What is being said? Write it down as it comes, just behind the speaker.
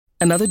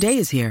Another day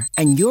is here,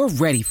 and you're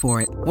ready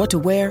for it. What to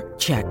wear?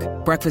 Check.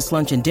 Breakfast,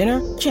 lunch, and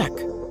dinner? Check.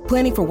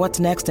 Planning for what's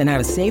next and how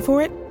to save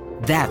for it?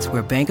 That's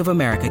where Bank of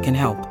America can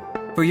help.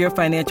 For your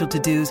financial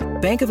to-dos,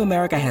 Bank of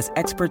America has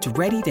experts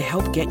ready to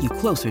help get you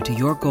closer to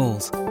your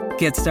goals.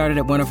 Get started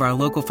at one of our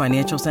local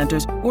financial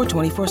centers or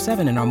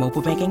 24/7 in our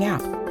mobile banking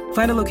app.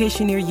 Find a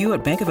location near you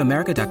at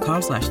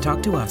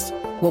bankofamerica.com/talktous.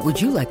 What would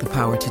you like the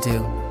power to do?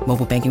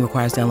 Mobile banking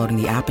requires downloading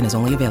the app and is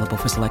only available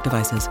for select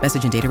devices.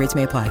 Message and data rates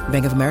may apply.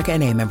 Bank of America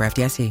N.A., member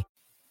FDIC.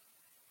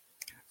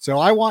 So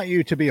I want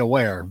you to be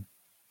aware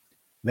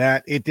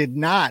that it did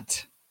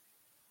not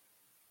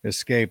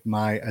escape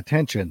my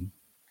attention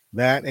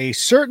that a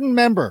certain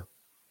member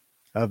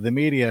of the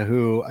media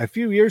who a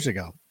few years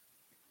ago,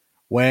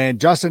 when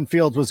Justin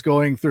Fields was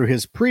going through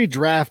his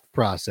pre-draft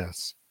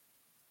process,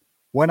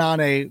 went on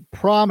a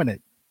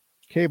prominent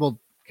cable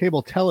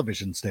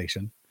television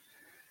station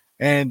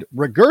and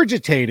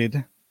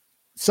regurgitated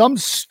some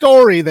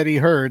story that he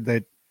heard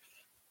that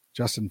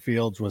Justin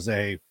Fields was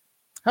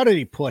how did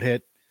he put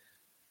it?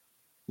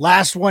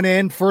 Last one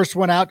in, first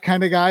one out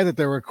kind of guy, that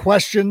there were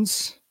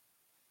questions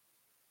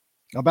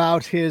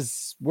about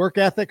his work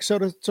ethic, so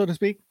to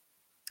speak.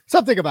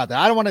 Something about that.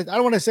 I don't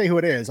want to say who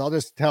it is. I'll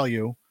just tell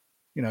you,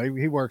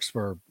 he works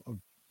for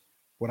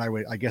what I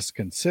would, I guess,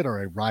 consider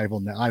a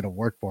rival. I don't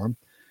work for him,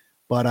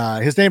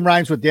 but his name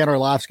rhymes with Dan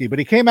Orlovsky. But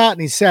he came out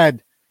and he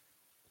said,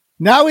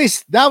 now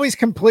he's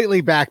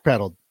completely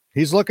backpedaled.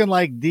 He's looking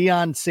like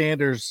Deion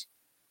Sanders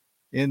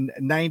in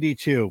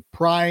 92,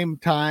 prime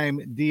time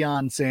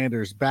Deion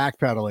Sanders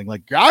backpedaling.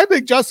 Like, I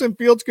think Justin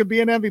Fields could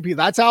be an MVP.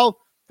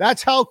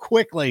 That's how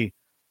quickly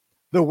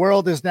the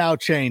world has now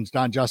changed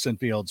on Justin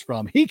Fields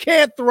from he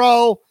can't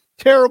throw,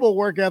 terrible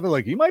work ethic.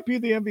 Like, he might be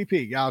the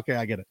MVP. Yeah, okay,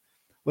 I get it.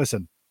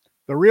 Listen,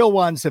 the real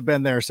ones have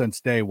been there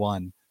since day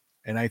one.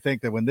 And I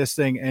think that when this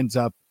thing ends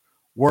up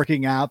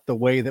working out the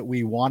way that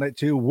we want it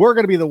to, we're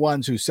going to be the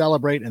ones who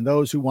celebrate, and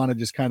those who want to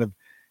just kind of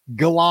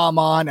glom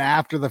on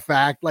after the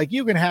fact. Like,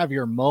 you can have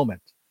your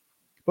moment,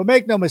 but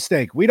make no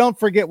mistake, we don't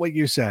forget what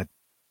you said.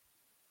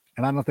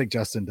 And I don't think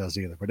Justin does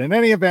either. But in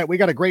any event, we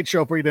got a great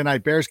show for you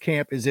tonight. Bears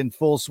camp is in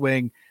full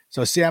swing.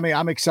 So, Sammy,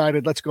 I'm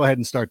excited. Let's go ahead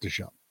and start the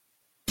show.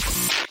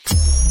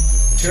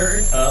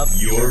 Turn up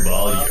your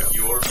volume.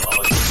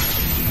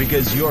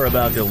 Because you're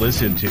about to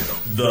listen to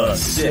The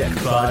Sick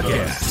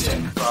Podcast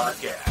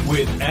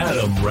with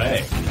Adam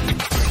Ray.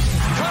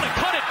 Trying to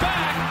cut it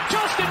back.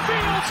 Justin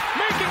Fields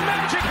making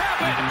magic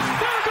happen.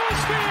 There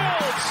goes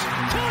Fields.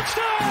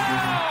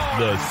 Touchdown.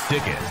 The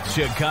sickest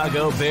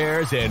Chicago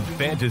Bears and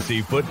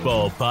fantasy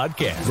football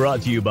podcast.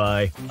 Brought to you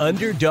by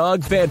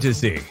Underdog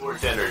Fantasy.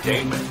 Sports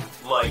entertainment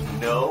like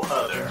no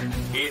other.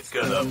 It's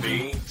gonna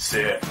be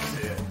sick.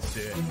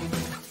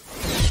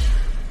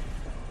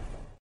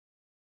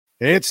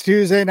 It's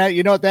Tuesday night.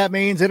 You know what that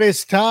means. It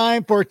is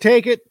time for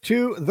Take It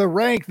to the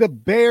Rank. The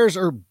Bears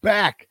are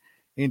back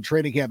in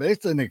training camp.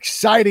 It's an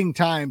exciting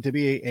time to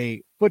be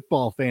a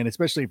football fan,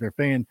 especially if you're a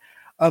fan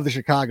of the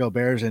Chicago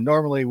Bears. And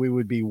normally we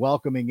would be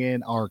welcoming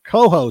in our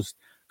co-host,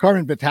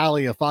 Carmen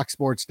Vitale of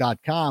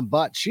FoxSports.com,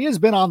 but she has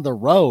been on the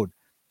road,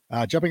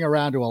 jumping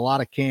around to a lot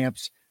of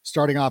camps,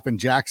 starting off in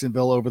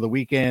Jacksonville over the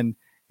weekend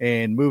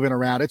and moving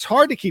around. It's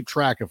hard to keep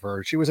track of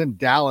her. She was in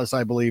Dallas,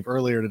 I believe,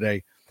 earlier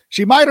today.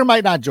 She might or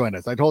might not join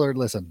us. I told her,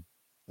 listen,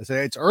 I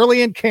said, it's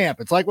early in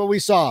camp. It's like what we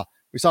saw.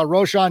 We saw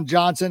Roshan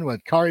Johnson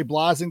with Kari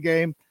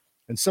Blasingame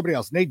and somebody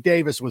else. Nate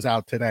Davis was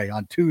out today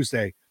on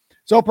Tuesday.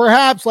 So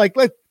perhaps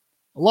a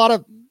lot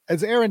of,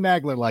 as Aaron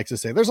Nagler likes to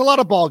say, there's a lot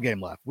of ball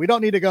game left. We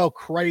don't need to go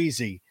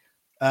crazy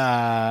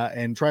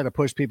and try to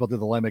push people to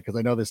the limit, because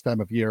I know this time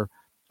of year,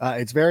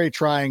 it's very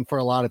trying for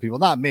a lot of people.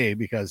 Not me,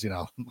 because,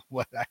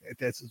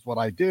 this is what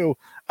I do.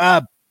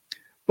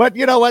 But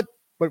you know what?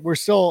 But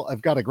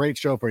I've got a great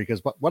show for you,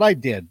 because what I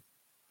did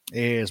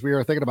is we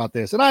were thinking about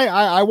this, and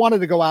I wanted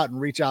to go out and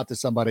reach out to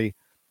somebody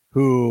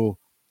whose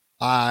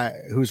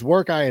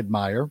work I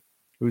admire,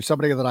 who's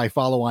somebody that I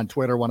follow on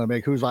Twitter,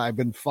 who's I've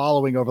been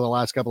following over the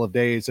last couple of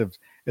days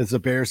as the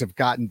Bears have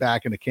gotten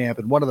back into camp,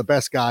 and one of the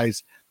best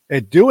guys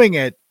at doing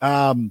it.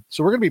 So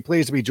we're going to be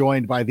pleased to be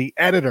joined by the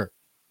editor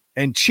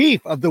and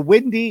chief of the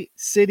Windy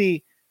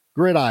City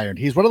Gridiron.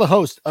 He's one of the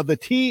hosts of the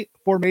T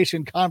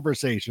Formation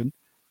Conversation.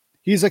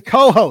 He's a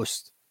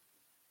co-host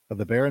of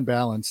the Bear and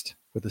Balanced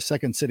with the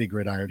Second City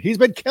Gridiron. He's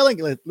been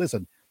killing it.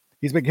 Listen,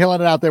 he's been killing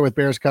it out there with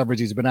Bears coverage.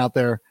 He's been out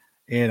there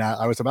in,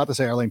 I was about to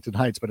say Arlington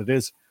Heights, but it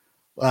is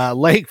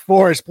Lake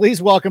Forest.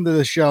 Please welcome to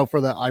the show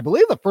for I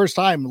believe the first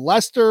time,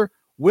 Lester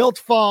A.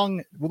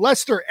 Wiltfong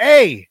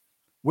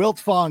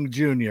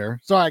Jr.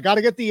 Sorry, I got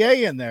to get the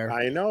A in there.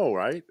 I know,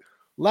 right?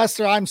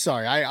 Lester, I'm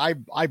sorry.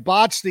 I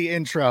botched the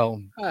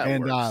intro,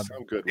 and I'm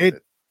good with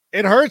it.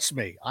 It hurts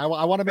me. I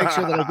want to make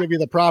sure that I give you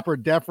the proper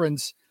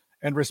deference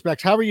and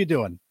respect. How are you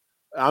doing?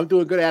 I'm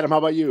doing good, Adam. How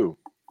about you?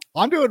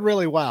 I'm doing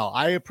really well.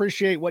 I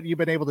appreciate what you've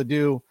been able to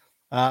do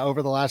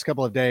over the last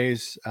couple of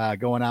days,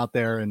 going out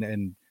there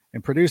and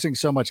producing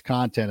so much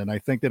content. And I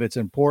think that it's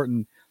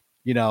important,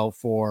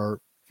 for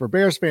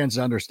Bears fans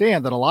to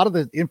understand that a lot of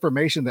the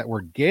information that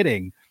we're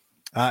getting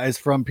is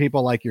from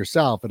people like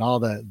yourself and all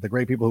the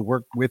great people who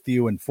work with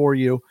you and for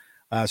you.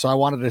 So I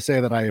wanted to say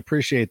that I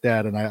appreciate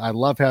that, and I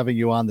love having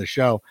you on the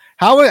show.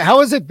 How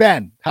has it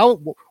been?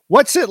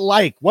 What's it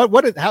like?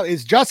 How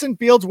is Justin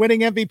Fields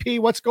winning MVP?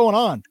 What's going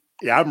on?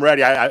 Yeah, I'm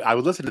ready. I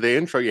would listen to the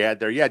intro you had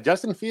there. Yeah,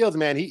 Justin Fields,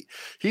 man,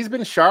 he's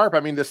been sharp. I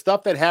mean, the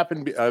stuff that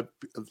happened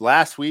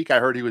last week, I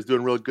heard he was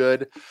doing real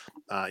good.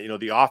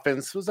 The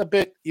offense was a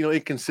bit,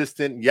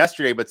 inconsistent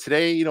yesterday, but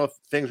today,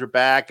 things are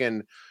back,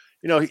 and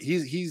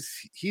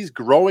he's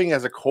growing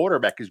as a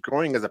quarterback. He's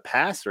growing as a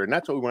passer, and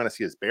that's what we want to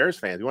see as Bears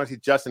fans. We want to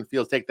see Justin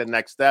Fields take the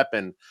next step,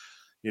 and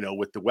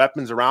with the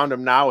weapons around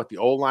him now, with the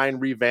O-line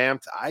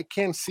revamped, I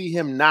can't see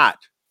him not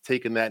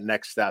taking that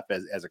next step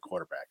as a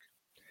quarterback.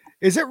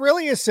 Is it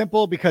really as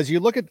simple? Because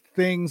you look at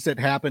things that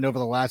happened over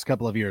the last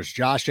couple of years.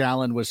 Josh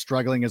Allen was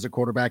struggling as a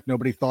quarterback.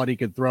 Nobody thought he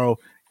could throw.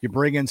 You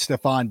bring in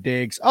Stephon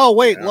Diggs. Oh,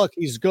 wait, look,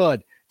 he's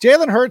good.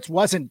 Jalen Hurts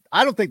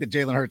I don't think that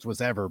Jalen Hurts was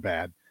ever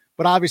bad.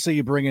 But obviously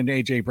you bring in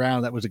A.J.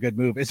 Brown. That was a good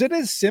move. Is it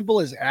as simple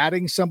as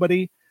adding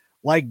somebody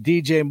like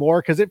DJ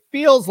Moore? Because it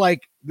feels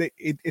like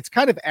it's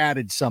kind of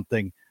added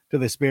something to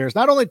the Bears,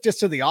 not only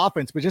just to the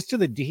offense, but just to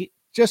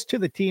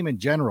the team in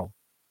general.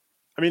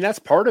 I mean, that's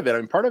part of it. I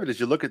mean, part of it is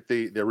you look at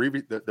the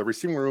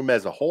receiving room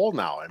as a whole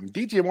now. I mean,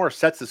 DJ Moore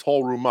sets this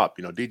whole room up.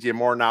 DJ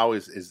Moore now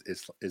is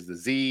the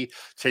Z.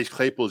 Chase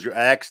Claypool is your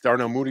X.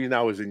 Darnell Mooney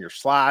now is in your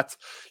slots.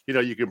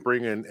 You can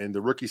bring in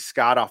the rookie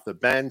Scott off the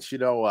bench.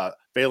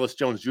 Velus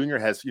Jones Jr.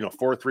 has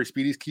 4-3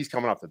 speed. He's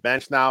coming off the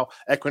bench now.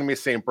 Equanimeous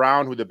St.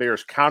 Brown, who the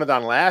Bears counted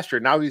on last year,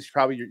 now he's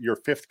probably your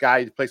fifth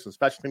guy to play some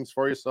special teams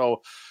for you.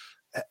 So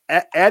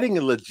adding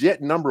a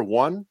legit number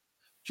one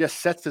just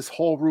sets this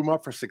whole room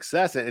up for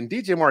success. And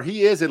DJ Moore,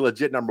 he is a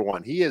legit number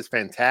one. He is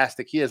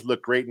fantastic. He has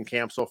looked great in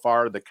camp so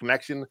far. The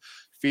connection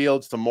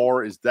Fields to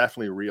Moore is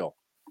definitely real.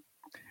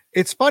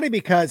 It's funny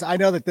because I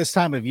know that this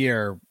time of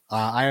year,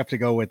 I have to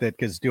go with it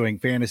because doing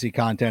fantasy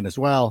content as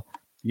well,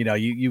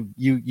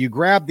 you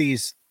grab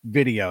these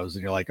videos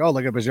and you're like, oh,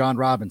 look at Bijan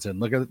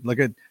Robinson. Look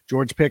at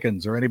George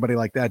Pickens or anybody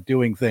like that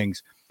doing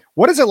things.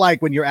 What is it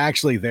like when you're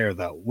actually there,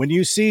 though, when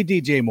you see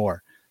DJ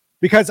Moore?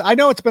 Because I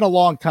know it's been a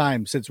long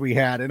time since we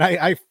had, and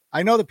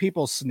I know that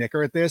people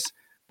snicker at this,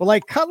 but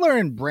like Cutler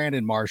and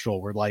Brandon Marshall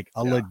were like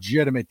a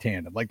legitimate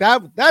tandem. Like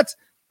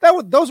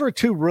those were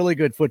two really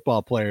good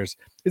football players.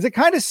 Is it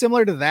kind of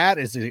similar to that?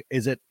 Is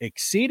it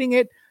exceeding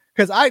it?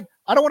 Because I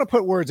don't want to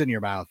put words in your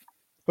mouth,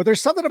 but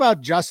there's something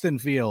about Justin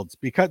Fields,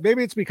 because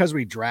maybe it's because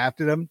we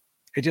drafted him.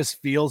 It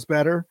just feels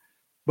better,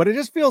 but it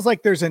just feels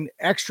like there's an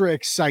extra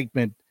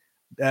excitement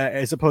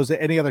as opposed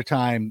to any other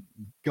time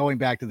going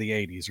back to the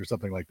 80s or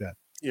something like that.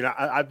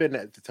 I've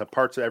been to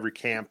parts of every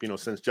camp,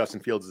 since Justin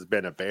Fields has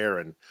been a Bear,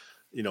 and,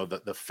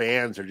 the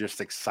fans are just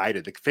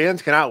excited. The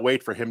fans cannot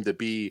wait for him to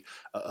be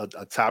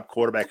a top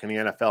quarterback in the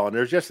NFL. And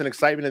there's just an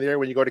excitement in the air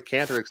when you go to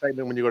camp. There's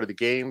excitement when you go to the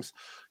games,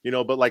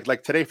 but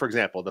like today, for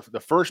example, the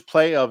first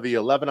play of the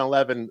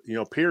 11-11,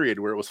 period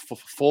where it was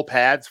full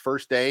pads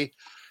first day.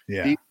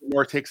 Yeah. DJ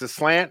Moore takes a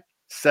slant,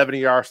 70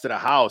 yards to the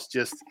house.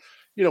 Just,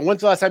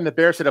 when's the last time the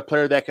Bears had a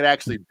player that could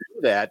actually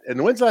do that?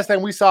 And when's the last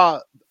time we saw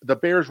the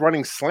Bears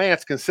running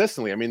slants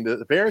consistently? I mean,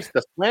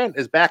 the slant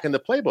is back in the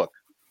playbook.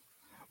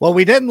 Well,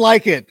 we didn't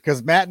like it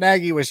because Matt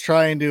Nagy was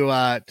trying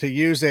to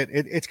use it.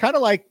 It's kind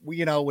of like,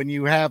 when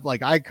you have,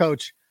 like, I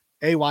coach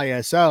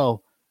AYSO,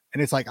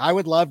 and it's like, I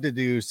would love to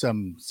do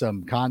some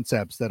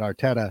concepts that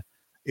Arteta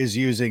is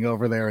using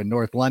over there in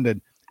North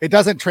London. It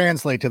doesn't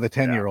translate to the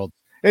 10-year-old.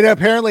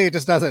 Apparently it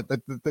just doesn't. The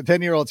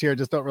 10-year-olds here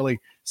just don't really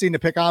seem to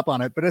pick up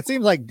on it. But it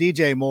seems like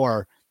DJ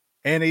Moore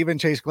and even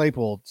Chase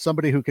Claypool,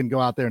 somebody who can go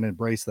out there and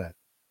embrace that.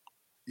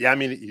 Yeah, I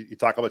mean, you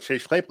talk about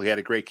Chase Claypool. He had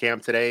a great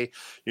camp today.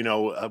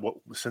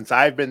 Since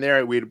I've been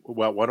there,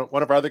 one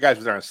of our other guys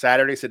was there on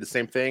Saturday, said the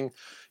same thing.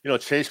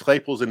 Chase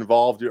Claypool's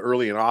involved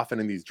early and often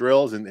in these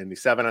drills and the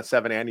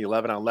 7-on-7 and the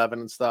 11-on-11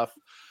 and stuff.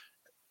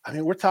 I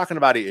mean, we're talking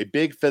about a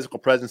big physical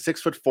presence,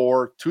 6'4",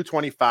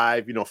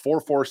 225,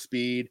 4.4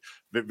 speed,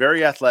 but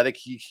very athletic.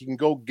 He can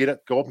go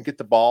up and get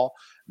the ball.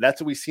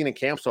 That's what we've seen in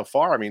camp so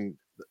far. I mean,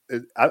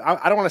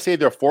 I don't want to say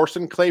they're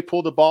forcing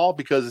Claypool the ball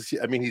because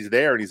he's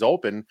there and he's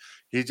open.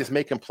 He's just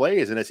making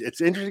plays, and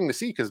it's interesting to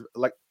see because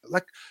like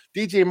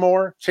DJ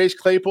Moore, Chase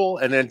Claypool,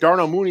 and then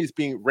Darnell Mooney is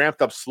being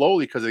ramped up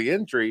slowly because of the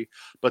injury.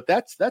 But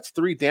that's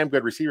three damn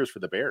good receivers for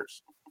the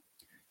Bears.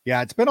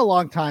 Yeah, it's been a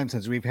long time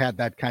since we've had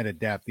that kind of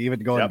depth, even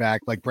going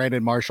back like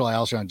Brandon Marshall,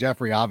 Alshon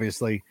Jeffrey,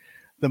 obviously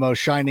the most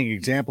shining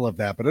example of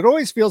that. But it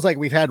always feels like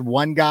we've had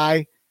one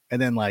guy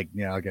and then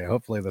okay,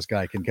 hopefully this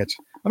guy can catch.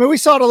 I mean, we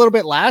saw it a little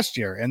bit last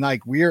year, and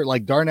we're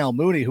like Darnell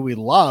Mooney, who we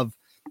love,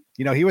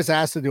 he was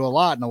asked to do a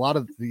lot,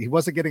 and he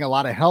wasn't getting a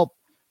lot of help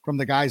from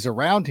the guys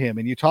around him.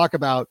 And you talk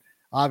about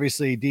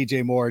obviously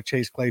DJ Moore,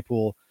 Chase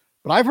Claypool,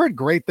 but I've heard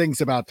great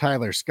things about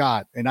Tyler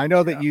Scott. And I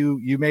know that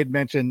you made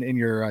mention in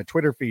your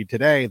Twitter feed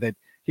today that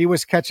he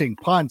was catching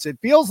punts. It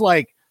feels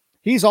like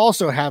he's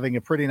also having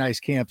a pretty nice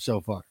camp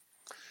so far.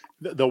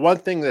 The one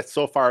thing that's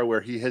so far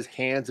where his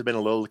hands have been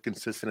a little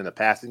consistent in the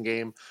passing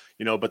game,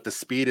 but the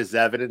speed is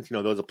evident.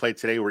 There was a play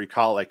today where he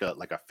called like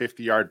a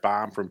 50-yard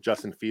bomb from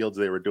Justin Fields.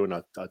 They were doing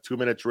a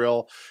 2-minute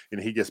drill,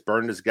 and he just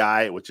burned his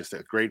guy. It was just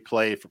a great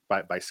play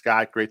by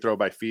Scott, great throw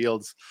by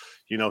Fields.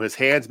 His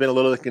hand's been a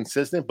little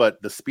inconsistent,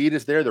 but the speed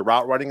is there. The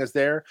route running is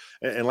there.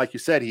 And like you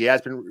said, he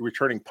has been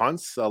returning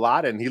punts a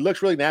lot, and he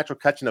looks really natural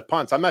catching the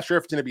punts. I'm not sure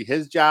if it's going to be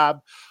his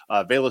job,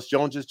 Velus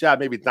Jones's job,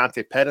 maybe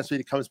Dante Pettis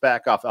when he comes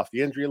back off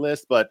the injury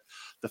list. But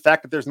the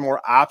fact that there's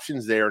more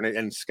options there,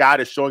 and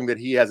Scott is showing that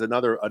he has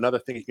another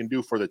thing he can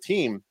do for the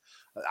team,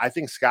 I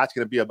think Scott's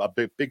going to be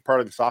a big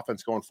part of this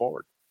offense going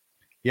forward.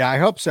 Yeah, I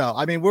hope so.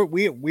 I mean,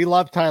 we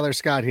love Tyler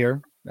Scott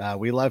here.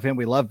 We love him.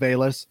 We love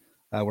Velus.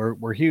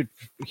 We're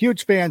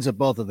huge fans of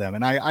both of them.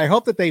 And I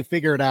hope that they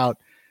figure it out,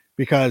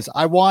 because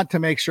I want to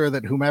make sure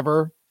that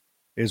whomever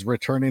is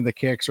returning the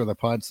kicks or the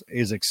punts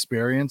is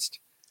experienced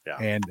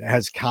and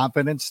has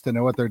confidence to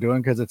know what they're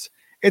doing. Because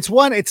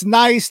it's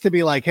nice to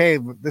be like, hey,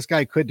 this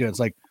guy could do it. It's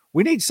like,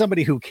 we need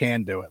somebody who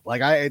can do it.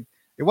 Like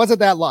it wasn't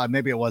that long.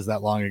 Maybe it was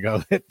that long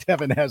ago that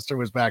Devin Hester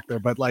was back there,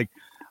 but like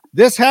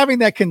this, having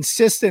that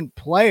consistent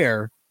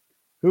player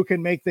who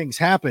can make things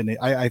happen,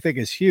 I think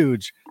is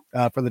huge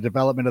for the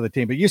development of the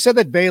team. But you said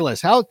that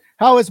Velus,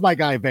 how is my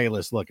guy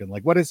Velus looking?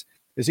 Like,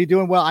 is he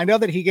doing well? I know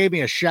that he gave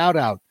me a shout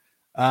out.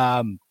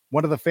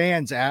 One of the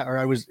fans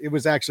it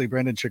was actually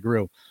Brendan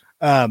Chagru.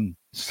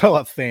 So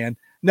a fan.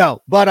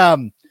 No, but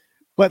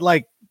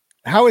like,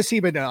 how has he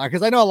been doing?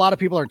 Because I know a lot of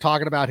people are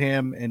talking about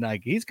him, and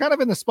like, he's kind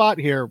of in the spot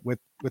here with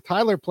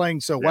Tyler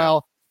playing so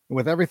well, and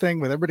with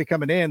everybody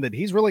coming in, that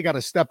he's really got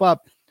to step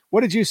up.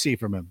 What did you see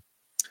from him?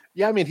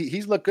 Yeah, I mean,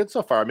 he's looked good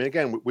so far. I mean,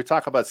 again, we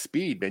talk about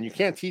speed, man. You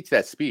can't teach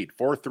that speed.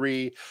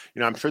 4.3,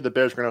 I'm sure the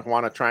Bears are going to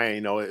want to try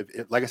and,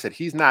 like I said,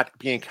 he's not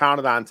being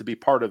counted on to be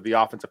part of the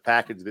offensive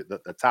package,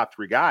 the top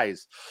three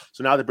guys.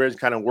 So now the Bears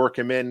kind of work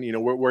him in,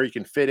 where he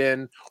can fit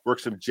in,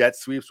 work some jet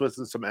sweeps with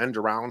some end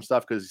around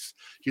stuff, because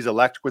he's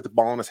electric with the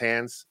ball in his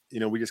hands.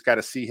 We just got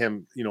to see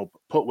him,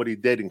 put what he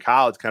did in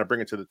college, kind of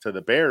bring it to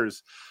the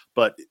Bears.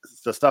 But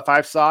the stuff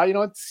I've saw,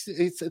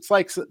 it's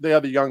like the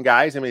other young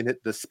guys. I mean,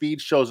 the speed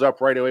shows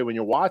up right away when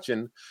you're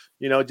watching.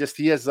 Just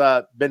he has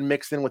been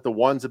mixed in with the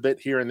ones a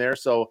bit here and there.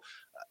 So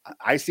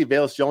I see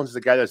Velus Jones as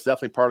a guy that's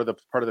definitely part of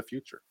the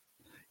future.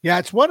 Yeah,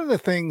 it's one of the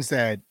things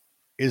that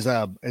is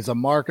a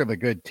mark of a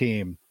good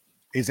team,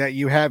 is that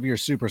you have your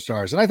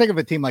superstars. And I think of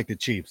a team like the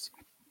Chiefs.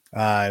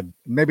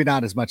 Maybe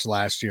not as much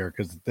last year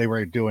because they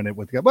were doing it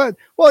with, but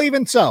well,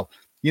 even so.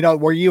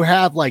 Where you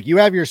have your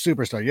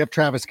superstar, you have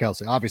Travis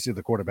Kelce, obviously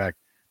the quarterback,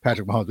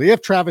 Patrick Mahomes, but you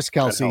have Travis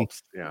Kelce,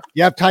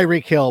 you have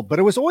Tyreek Hill, but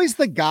it was always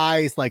the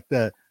guys like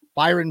the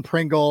Byron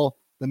Pringle,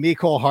 the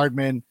Mecole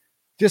Hardman,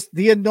 just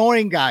the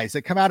annoying guys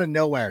that come out of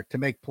nowhere to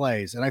make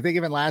plays. And I think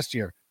even last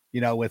year,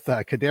 with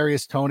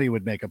Kadarius Toney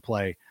would make a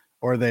play,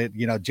 or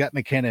Jet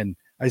McKinnon,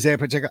 Isaiah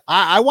Pacheco.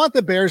 I want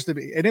the Bears to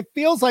be, and it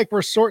feels like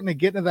we're starting to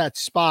get into that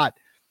spot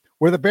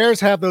where the Bears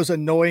have those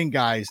annoying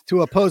guys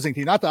to opposing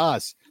team, not to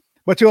us,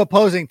 but to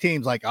opposing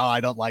teams, like, oh,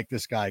 I don't like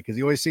this guy because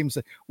he always seems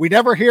to, we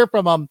never hear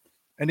from him,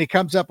 and he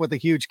comes up with a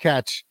huge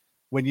catch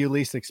when you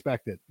least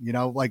expect it.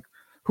 Like,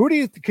 who do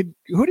you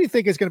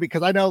think is going to be?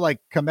 Because I know like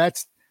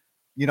Komet's,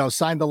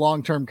 signed the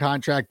long-term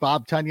contract.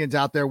 Bob Tunyon's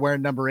out there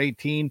wearing number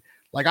 18.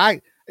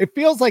 Like it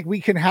feels like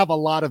we can have a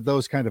lot of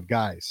those kind of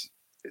guys.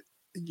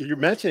 You're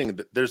mentioning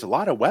that there's a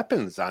lot of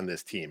weapons on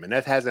this team, and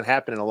that hasn't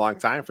happened in a long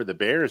time for the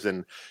Bears.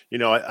 And,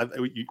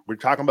 we're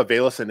talking about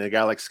Velus and a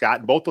guy like Scott,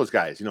 and both those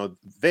guys,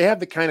 they have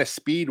the kind of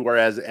speed,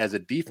 whereas as a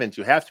defense,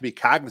 you have to be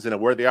cognizant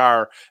of where they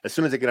are as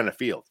soon as they get on the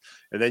field.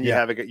 And then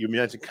you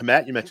mentioned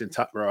Komet, you mentioned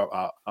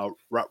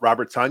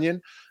Robert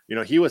Tonyan.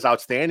 He was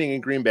outstanding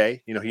in Green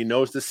Bay. He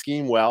knows the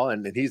scheme well,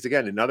 and he's,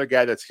 again, another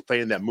guy that's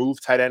playing that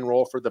move tight end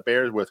role for the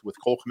Bears with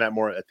Cole Kmet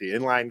more at the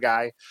inline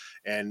guy,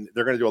 and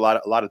they're going to do a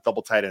lot of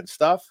double tight end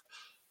stuff.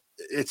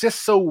 It's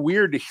just so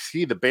weird to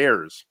see the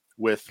Bears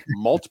with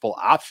multiple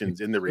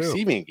options in the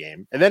receiving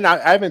game. And then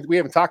we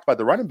haven't talked about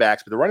the running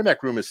backs, but the running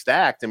back room is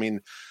stacked. I mean,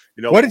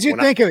 what did you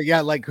think of it?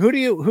 Yeah, like who do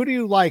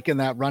you like in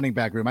that running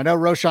back room? I know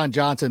Roshan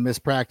Johnson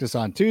missed practice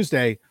on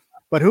Tuesday,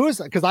 but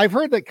because I've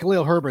heard that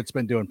Khalil Herbert's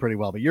been doing pretty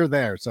well, but you're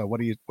there, so what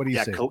do you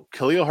see?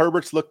 Khalil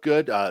Herbert's look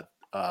good.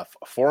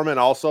 Foreman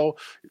also.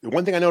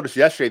 One thing I noticed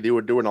yesterday, they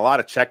were doing a lot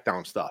of check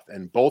down stuff,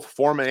 and both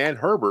Foreman and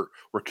Herbert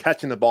were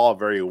catching the ball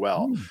very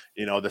well.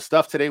 The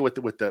stuff today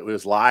it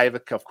was live,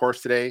 of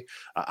course, today.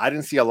 I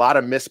didn't see a lot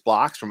of missed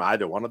blocks from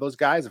either one of those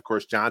guys. Of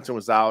course, Johnson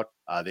was out.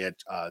 They had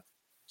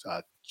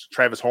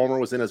Travis Homer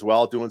was in as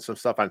well, doing some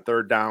stuff on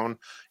third down,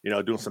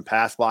 doing some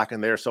pass blocking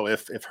there. So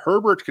if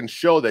Herbert can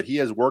show that he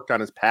has worked on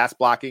his pass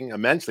blocking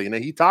immensely, and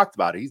he talked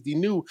about it, he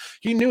knew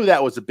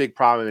that was a big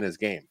problem in his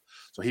game.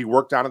 So he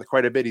worked on it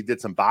quite a bit. He did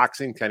some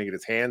boxing, kind of get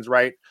his hands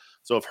right.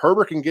 So if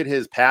Herbert can get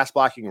his pass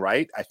blocking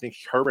right, I think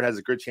Herbert has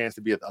a good chance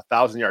to be a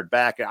 1,000-yard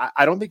back.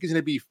 I don't think he's going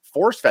to be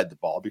force-fed the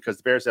ball because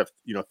the Bears have,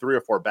 3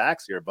 or 4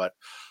 backs here. But,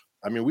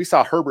 I mean, we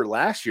saw Herbert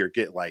last year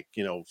get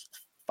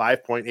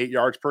 5.8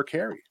 yards per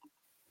carry.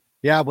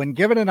 Yeah, when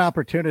given an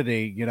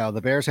opportunity,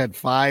 the Bears had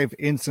 5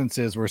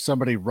 instances where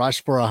somebody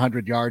rushed for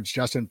 100 yards.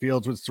 Justin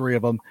Fields was 3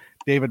 of them.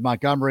 David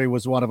Montgomery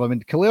was one of them.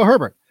 And Khalil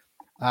Herbert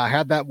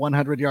had that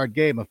 100-yard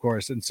game, of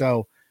course. And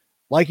so,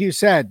 like you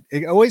said,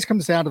 it always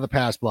comes down to the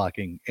pass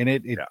blocking. And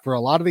it for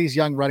a lot of these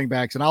young running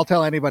backs, and I'll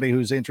tell anybody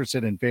who's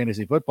interested in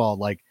fantasy football,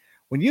 like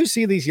when you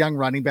see these young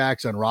running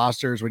backs on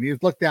rosters, when you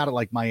look down at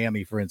like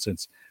Miami, for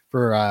instance,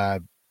 for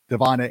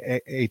Devon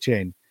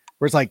Achane,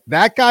 where it's like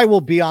that guy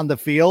will be on the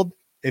field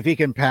if he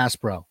can pass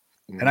pro.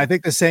 And I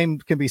think the same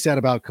can be said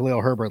about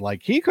Khalil Herbert.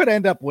 Like he could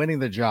end up winning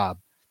the job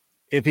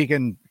if he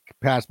can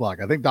pass block.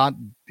 I think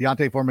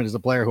Deontay Foreman is a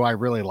player who I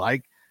really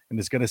like and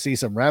is going to see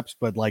some reps,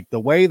 but like the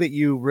way that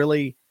you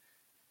really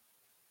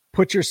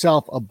put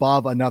yourself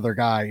above another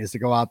guy is to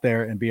go out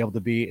there and be able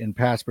to be in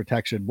pass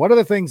protection. One of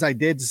the things I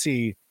did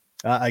see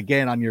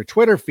again on your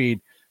Twitter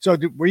feed. So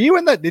were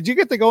you did you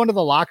get to go into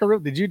the locker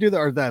room? Did you do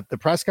the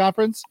press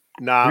conference?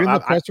 No,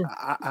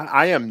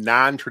 I am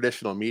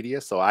non-traditional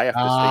media, so I have to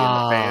stay in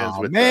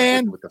the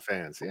fans with the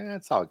fans. Yeah,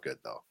 it's all good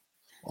though.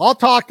 I'll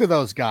talk to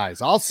those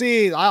guys. I'll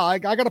see. I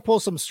got to pull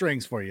some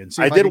strings for you. And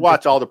see I did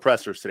watch all the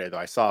pressers today, though.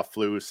 I saw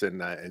Flus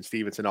and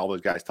Stevenson, all those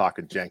guys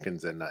talking,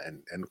 Jenkins and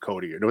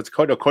Cody. No,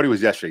 Cody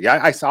was yesterday. Yeah,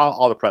 I saw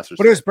all the pressers.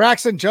 But it was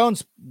Braxton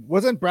Jones.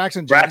 Wasn't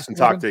Braxton Jones? Braxton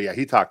talked to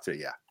he talked to.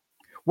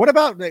 What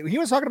about he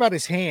was talking about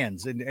his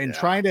hands and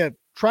trying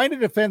to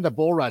defend the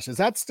bull rush? Is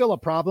that still a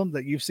problem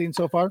that you've seen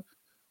so far?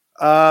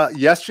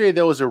 Yesterday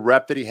there was a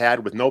rep that he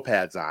had with no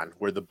pads on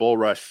where the bull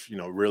rush,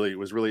 really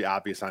was really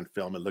obvious on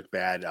film. It looked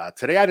bad.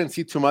 Today I didn't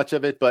see too much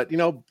of it, but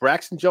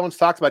Braxton Jones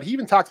he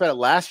even talked about it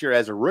last year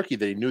as a rookie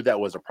that he knew that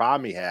was a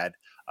problem he had.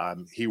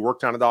 He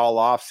worked on it all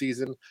off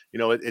season.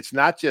 It's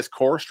not just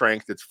core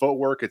strength, it's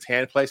footwork, it's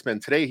hand placement.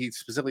 And today he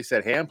specifically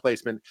said hand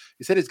placement.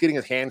 He said he's getting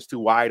his hands too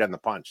wide on the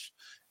punch.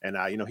 And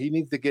he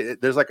needs to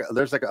get there's like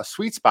a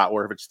sweet spot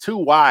where if it's too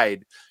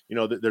wide,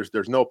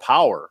 there's no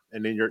power,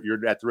 and then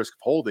you're at the risk of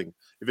holding.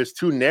 If it's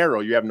too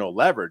narrow, you have no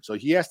leverage. So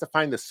he has to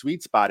find the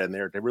sweet spot in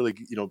there to really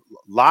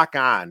lock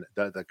on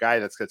the guy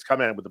that's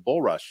coming in with the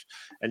bull rush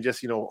and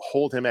just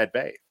hold him at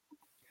bay.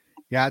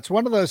 Yeah, it's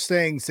one of those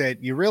things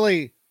that you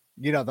really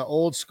the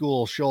old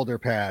school shoulder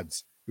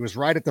pads. It was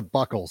right at the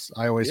buckles.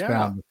 I always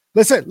found.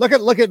 Listen, look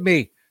at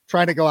me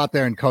trying to go out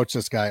there and coach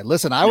this guy.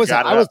 Listen, I was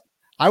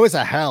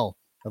a hell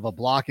of a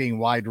blocking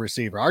wide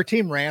receiver. Our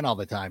team ran all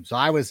the time. So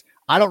I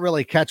don't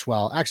really catch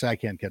well. Actually, I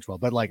can't catch well,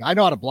 but like I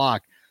know how to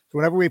block. So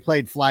whenever we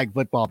played flag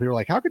football, people were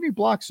like, how can you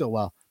block so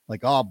well?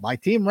 Like, oh, my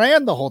team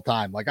ran the whole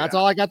time. Like that's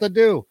all I got to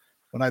do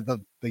when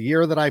the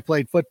year that I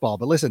played football.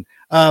 But listen,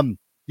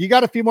 you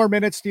got a few more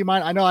minutes. Do you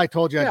mind? I know I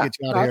told you I'd get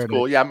you out of here. That's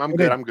cool. Yeah, I'm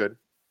good. I'm good.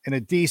 In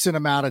a decent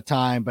amount of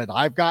time, but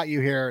I've got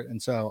you here.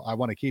 And so I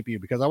want to keep you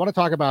because I want to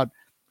talk about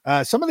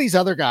some of these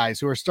other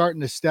guys who are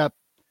starting to step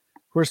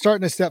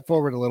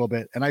forward a little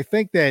bit. And I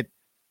think that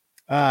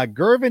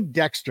Gervon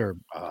Dexter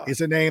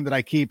is a name that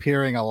I keep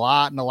hearing a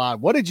lot.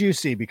 What did you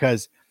see?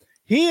 Because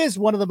he is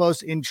one of the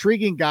most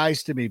intriguing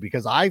guys to me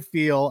because I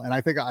feel, and I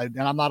think and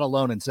I'm not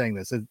alone in saying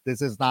this.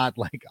 This is not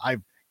like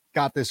I've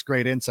got this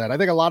great insight. I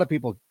think a lot of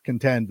people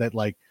contend that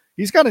like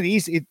he's got but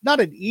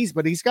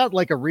he's got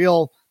like a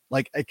real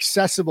like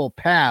accessible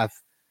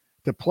path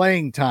to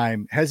playing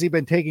time. Has he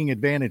been taking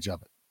advantage of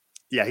it?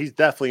 Yeah, he's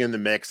definitely in the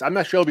mix. I'm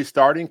not sure he'll be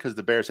starting because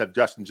the Bears have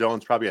Justin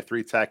Jones, probably a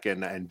 3-tech,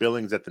 and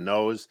Billings at the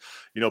nose.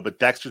 But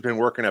Dexter's been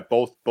working at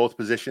both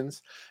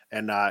positions,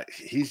 and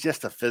he's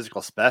just a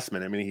physical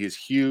specimen. I mean, he's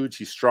huge,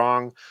 he's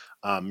strong.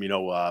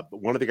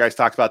 One of the guys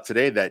talked about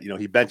today that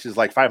he benches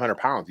like 500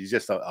 pounds. He's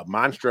just a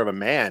monster of a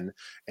man.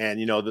 And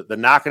the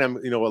knocking him,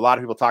 a lot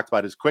of people talked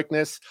about his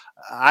quickness.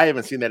 I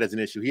haven't seen that as an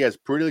issue. He has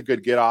pretty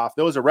good get off.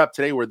 There was a rep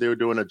today where they were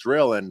doing a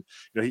drill, and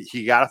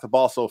he got off the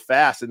ball so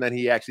fast, and then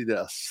he actually did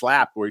a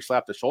slap where he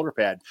slapped the shoulder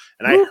pad,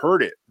 and I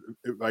heard it.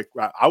 Like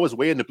I was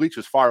way in the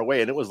bleachers far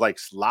away, and it was like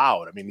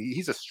loud. I mean,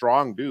 he's a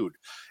strong dude,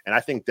 and I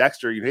think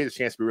Dexter, he has a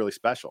chance to be really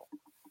special.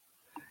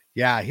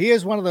 Yeah, he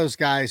is one of those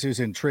guys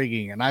who's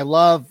intriguing, and I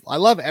love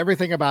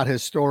everything about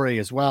his story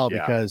as well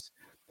because,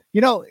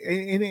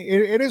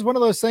 it is one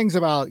of those things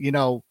about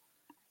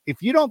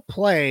if you don't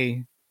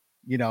play,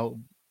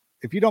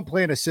 if you don't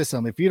play in a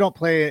system, if you don't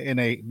play in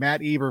a Matt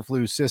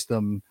Eberflus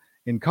system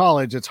in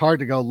college, it's hard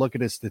to go look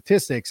at his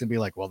statistics and be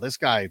like, well, this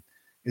guy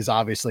is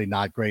obviously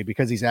not great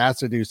because he's asked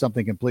to do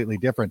something completely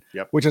different.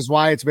 Which is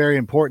why it's very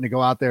important to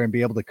go out there and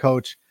be able to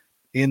coach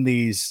in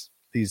these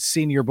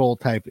Senior Bowl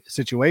type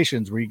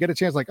situations where you get a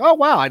chance like, oh,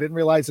 wow, I didn't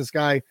realize this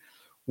guy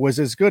was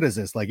as good as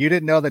this. Like you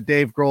didn't know that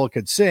Dave Grohl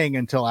could sing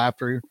until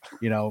after,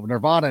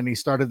 Nirvana and he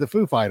started the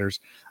Foo Fighters.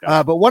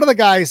 But one of the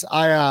guys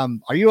I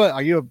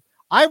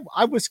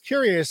was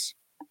curious.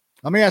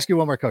 Let me ask you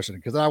one more question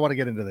because I want to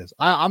get into this.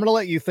 I'm going to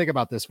let you think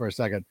about this for a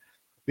second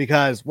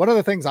because one of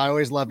the things I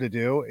always love to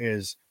do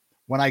is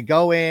when I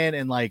go in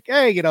and like,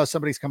 hey,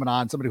 somebody's coming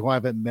on, somebody who I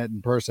haven't met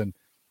in person,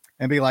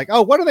 and be like,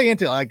 oh, what are they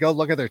into? Like, go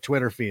look at their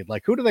Twitter feed.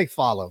 Like, who do they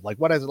follow? Like,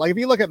 what is it? Like, if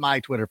you look at my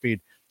Twitter feed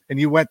and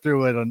you went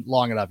through it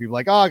long enough, you're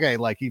like, oh, okay,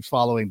 like he's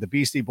following the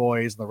Beastie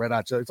Boys and the Red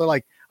Hot Chili. So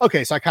like,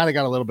 okay, so I kind of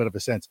got a little bit of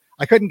a sense.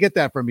 I couldn't get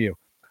that from you.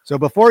 So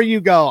before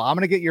you go, I'm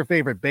going to get your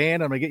favorite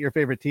band. I'm going to get your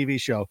favorite TV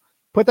show.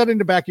 Put that in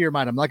the back of your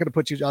mind. I'm not going to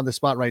put you on the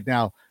spot right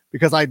now,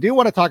 because I do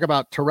want to talk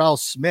about Terrell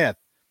Smith,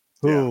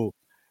 who,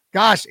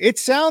 gosh, it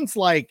sounds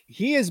like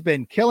he has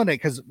been killing it.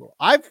 Because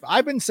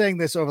I've been saying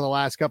this over the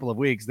last couple of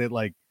weeks that,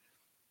 like,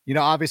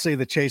 obviously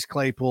the Chase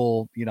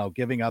Claypool,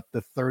 giving up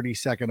the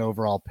 32nd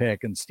overall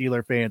pick, and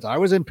Steeler fans, I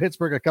was in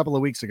Pittsburgh a couple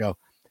of weeks ago,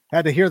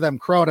 had to hear them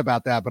crowing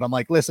about that. But I'm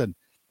like, listen,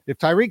 if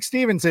Tyreek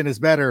Stevenson is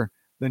better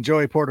than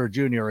Joey Porter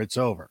Jr., it's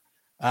over.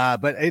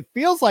 But it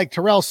feels like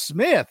Terrell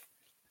Smith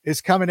is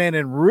coming in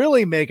and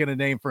really making a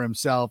name for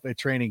himself at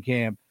training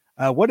camp.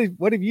 What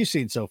have you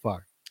seen so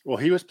far? Well,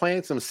 he was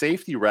playing some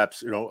safety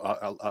reps,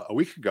 a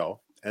week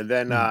ago. And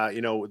then,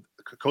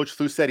 Coach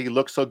Flus said he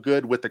looked so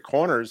good with the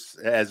corners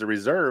as a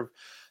reserve.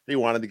 They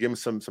wanted to give him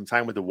some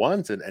time with the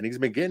ones, and he's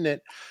been getting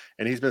it.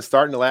 And he's been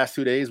starting the last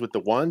 2 days with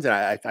the ones. And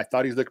I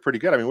thought he's looked pretty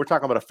good. I mean, we're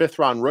talking about a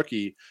 5th-round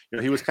rookie.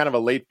 He was kind of a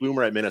late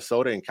bloomer at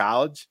Minnesota in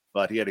college,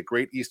 but he had a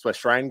great East-West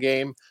Shrine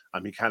game.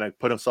 He kind of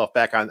put himself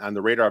back on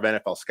the radar of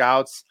NFL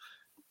scouts.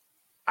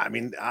 I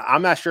mean,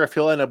 I'm not sure if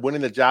he'll end up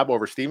winning the job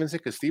over Stevenson,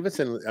 because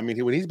Stevenson, I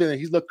mean, when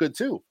he's looked good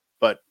too.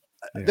 But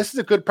this is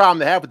a good problem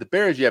to have with the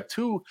Bears. You have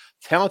 2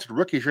 talented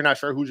rookies. You're not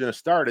sure who's going to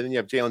start. And then you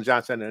have Jalen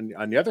Johnson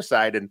on the other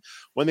side. And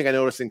one thing I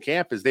noticed in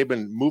camp is they've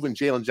been moving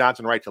Jalen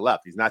Johnson right to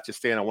left. He's not just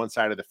staying on one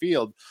side of the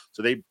field.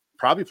 So they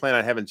probably plan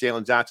on having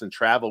Jalen Johnson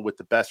travel with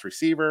the best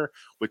receiver,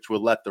 which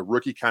will let the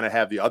rookie kind of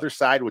have the other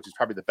side, which is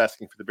probably the best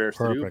thing for the Bears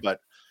to do. But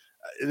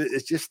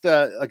it's just,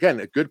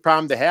 again, a good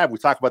problem to have. We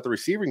talk about the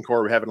receiving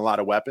core. We're having a lot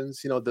of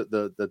weapons.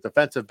 The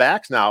defensive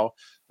backs now,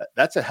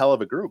 that's a hell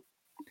of a group.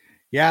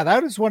 Yeah,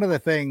 that was one of the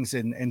things.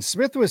 And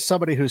Smith was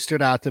somebody who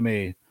stood out to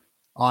me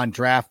on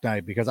draft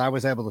night, because I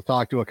was able to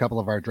talk to a couple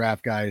of our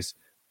draft guys.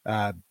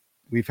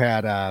 We've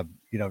had,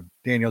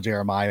 Daniel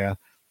Jeremiah,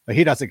 but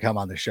he doesn't come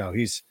on the show.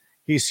 He's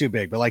too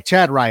big. But like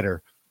Chad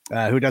Ryder,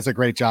 who does a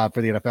great job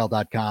for the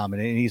NFL.com,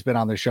 and he's been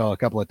on the show a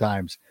couple of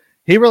times.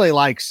 He really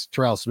likes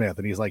Terrell Smith.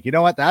 And he's like, you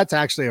know what? That's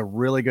actually a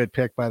really good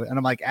pick and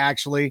I'm like,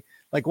 actually,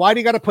 like, why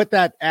do you got to put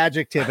that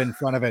adjective in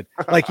front of it?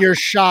 Like, you're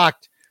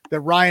shocked that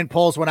Ryan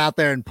Poles went out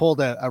there and pulled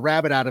a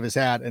rabbit out of his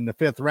hat in the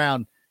 5th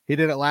round. He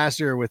did it last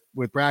year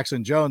with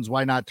Braxton Jones.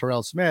 Why not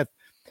Terrell Smith?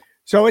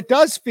 So it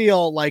does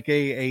feel like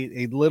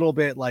a little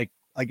bit like,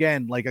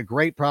 again, like a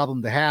great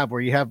problem to have,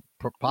 where you have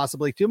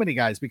possibly too many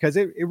guys, because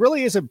it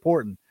really is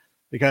important,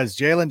 because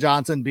Jalen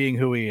Johnson being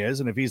who he is,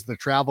 and if he's the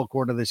travel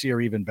corner this year,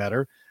 even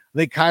better. I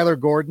think Kyler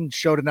Gordon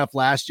showed enough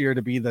last year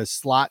to be the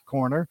slot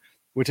corner,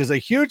 which is a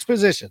huge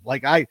position.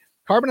 Like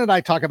Carbon and I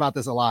talk about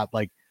this a lot.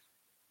 Like,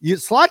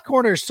 slot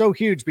corner is so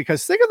huge,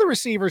 because think of the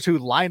receivers who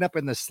line up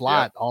in the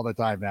slot all the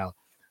time now.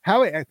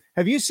 How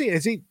have you seen?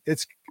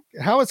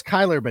 How has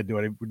Kyler been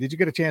doing? Did you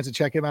get a chance to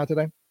check him out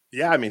today?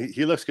 Yeah, I mean,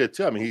 he looks good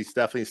too. I mean, he's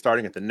definitely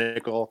starting at the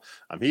nickel.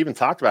 He even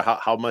talked about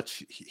how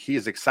much he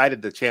is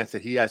excited the chance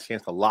that he has a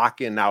chance to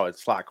lock in now at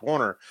slot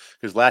corner,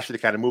 because last year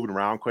they kind of moved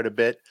around quite a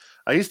bit.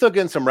 He's still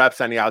getting some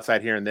reps on the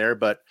outside here and there,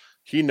 but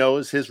he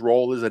knows his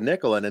role is a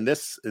nickel. And in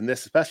this,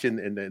 especially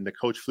in the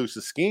Coach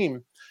Flus's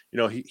scheme,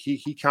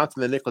 he counts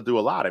in the nickel do a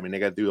lot. I mean, they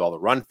got to do all the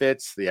run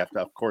fits. They have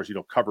to, of course,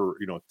 cover,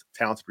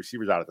 talented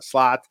receivers out of the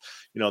slot.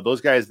 Those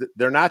guys,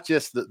 they're not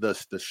just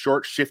the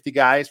short, shifty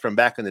guys from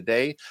back in the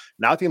day.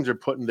 Now teams are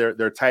putting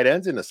their tight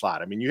ends in the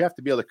slot. I mean, you have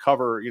to be able to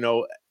cover,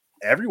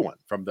 everyone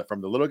from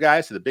the little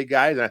guys to the big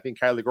guys. And I think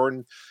Kyler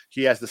Gordon,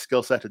 he has the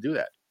skill set to do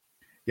that.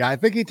 Yeah, I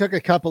think he took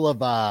a couple of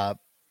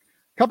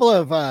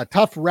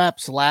tough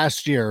reps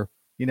last year,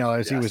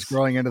 as he was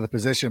growing into the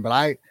position. But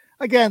I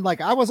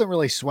wasn't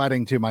really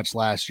sweating too much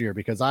last year,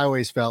 because I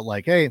always felt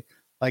like, hey,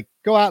 like,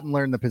 go out and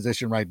learn the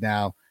position right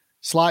now.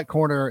 Slot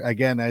corner,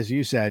 again, as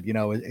you said,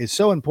 is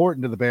so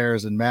important to the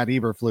Bears and Matt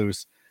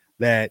Eberflus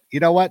that,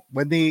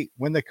 when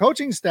the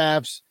coaching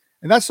staffs,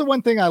 and that's the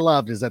one thing I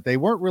loved, is that they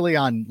weren't really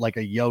on like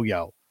a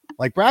yo-yo.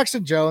 Like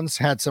Braxton Jones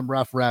had some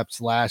rough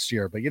reps last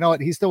year, but you know what?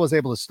 He still was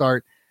able to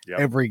start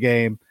every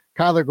game.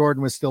 Kyler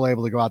Gordon was still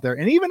able to go out there.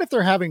 And even if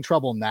they're having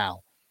trouble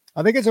now,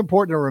 I think it's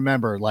important to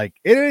remember, like,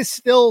 it is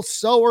still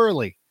so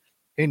early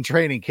in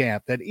training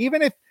camp that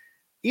even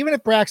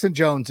if Braxton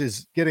Jones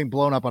is getting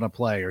blown up on a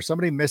play, or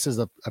somebody misses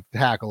a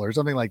tackle or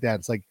something like that,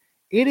 it's like,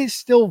 it is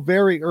still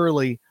very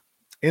early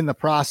in the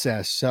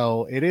process.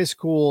 So it is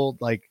cool.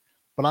 Like,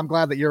 but I'm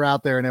glad that you're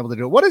out there and able to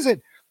do it. What is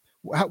it?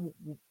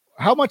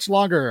 How much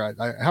longer,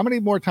 how many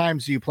more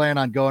times do you plan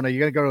on going? Are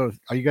you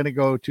going to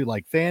go to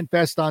like Fan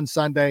Fest on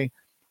Sunday?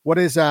 What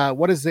is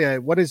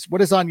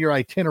on your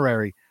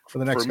itinerary for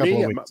the next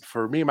couple of weeks?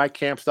 For me, my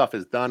camp stuff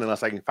is done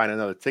unless I can find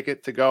another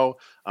ticket to go.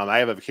 I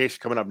have a vacation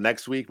coming up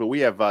next week, but we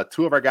have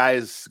 2 of our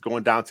guys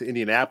going down to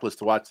Indianapolis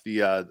to watch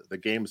the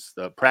games,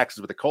 the practices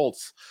with the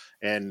Colts.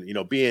 And,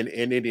 being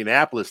in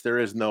Indianapolis, there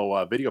is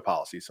no video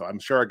policy. So I'm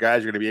sure our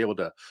guys are going to be able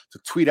to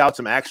tweet out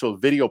some actual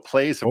video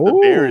plays of the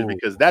Bears,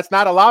 because that's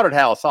not allowed at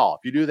Halas Hall.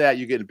 If you do that,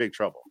 you get in big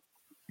trouble.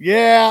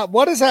 Yeah,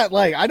 what is that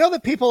like? I know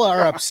that people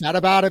are upset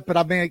about it, but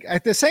I mean,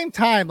 at the same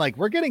time, like,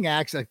 we're getting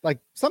access. Like,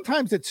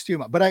 sometimes it's too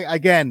much. But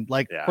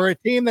for a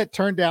team that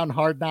turned down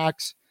Hard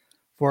Knocks,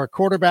 for a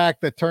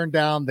quarterback that turned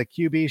down the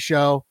QB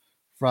show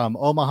from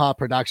Omaha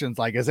Productions,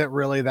 like, is it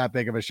really that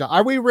big of a show?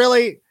 Are we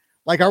really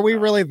Like, are we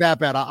really that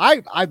bad?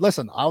 I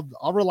listen,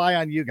 I'll rely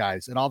on you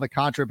guys and all the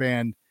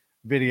contraband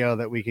video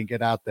that we can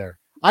get out there.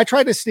 I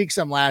tried to sneak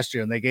some last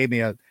year and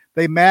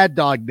they mad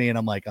dogged me, and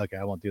I'm like, okay,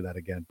 I won't do that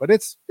again. But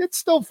it's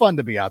still fun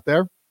to be out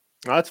there.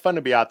 No, it's fun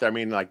to be out there. I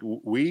mean, like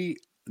we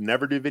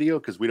never do video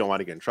because we don't want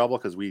to get in trouble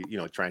because we,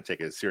 try and take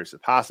it as serious as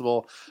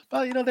possible.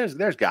 But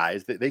there's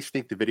guys that they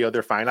sneak the video.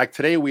 They're fine. Like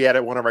today we had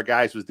one of our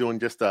guys was doing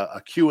just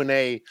a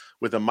Q&A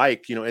with a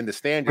mic, in the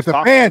stand. With the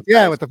fans.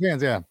 Yeah. With the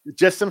fans. Yeah.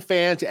 Just some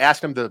fans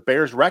asked him the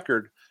Bears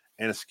record,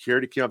 and a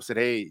security came up and said,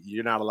 hey,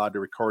 you're not allowed to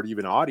record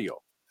even audio.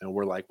 And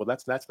we're like, well,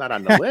 that's not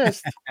on the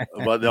list.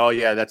 But oh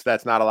yeah, that's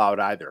not allowed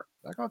either.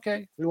 Like,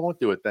 okay, we won't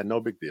do it then. No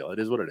big deal. It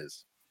is what it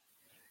is.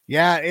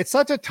 Yeah, it's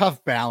such a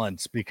tough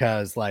balance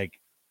because like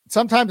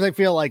sometimes I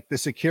feel like the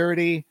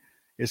security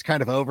is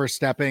kind of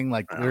overstepping.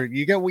 Like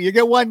you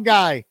get one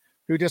guy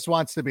who just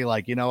wants to be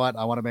like, you know what,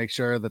 I want to make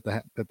sure that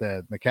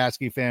the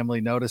McCaskey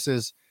family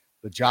notices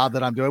the job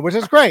that I'm doing, which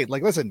is great.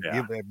 Like, listen,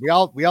 we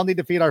all need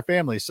to feed our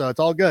families, so it's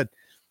all good.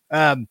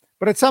 But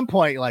at some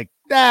point, like,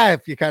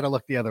 if you kind of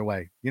look the other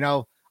way,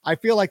 I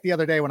feel like the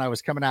other day when I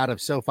was coming out of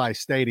SoFi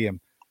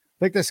Stadium,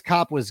 I think this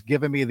cop was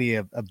giving me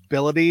the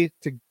ability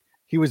to.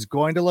 He was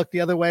going to look the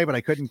other way, but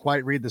I couldn't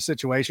quite read the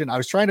situation. I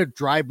was trying to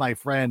drive my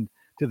friend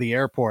to the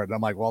airport, and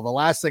I'm like, well, the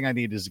last thing I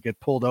need is to get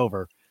pulled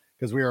over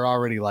because we were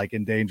already like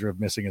in danger of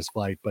missing his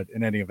flight. But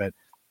in any event,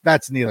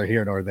 that's neither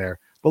here nor there.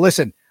 But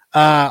listen,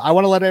 I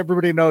want to let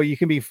everybody know you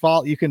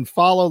can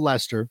follow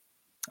Lester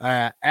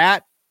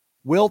at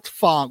Wilt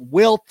Fong,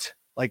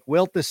 like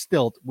Wilt the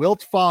Stilt,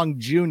 Wilt Fong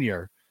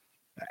Jr.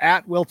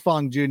 at Wilt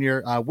Fong Jr.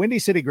 Windy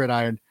City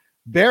Gridiron,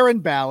 Baron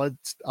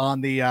Balanced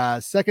on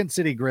the Second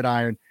City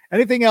Gridiron.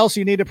 Anything else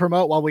you need to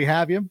promote while we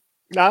have you?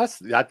 No,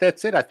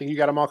 that's it. I think you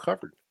got them all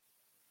covered.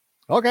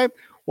 Okay.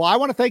 Well, I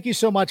want to thank you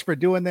so much for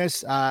doing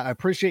this. I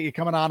appreciate you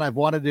coming on. I've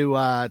wanted to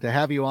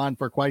have you on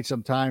for quite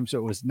some time, so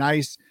it was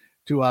nice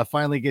to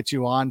finally get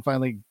you on.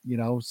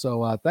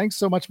 So thanks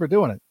so much for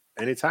doing it.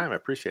 Anytime. I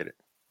appreciate it.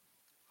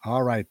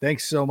 All right.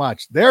 Thanks so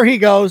much. There he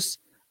goes.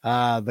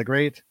 The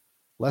great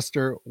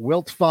Lester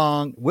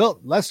Wiltfong.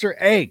 Lester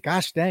A.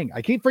 Gosh dang.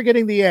 I keep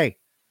forgetting the A.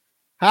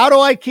 How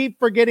do I keep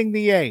forgetting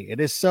the A? It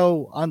is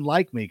so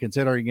unlike me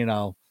considering,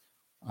 I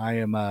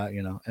am,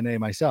 an A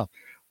myself.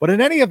 But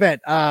in any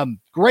event,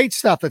 great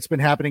stuff that's been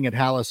happening at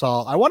Halas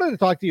Hall. I wanted to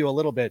talk to you a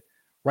little bit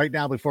right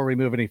now before we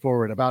move any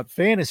forward about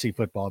fantasy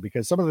football,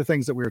 because some of the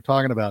things that we were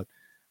talking about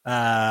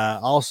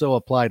also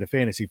apply to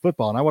fantasy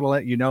football. And I want to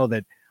let you know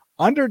that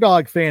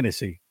Underdog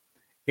Fantasy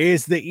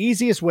is the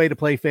easiest way to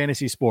play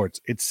fantasy sports.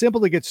 It's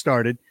simple to get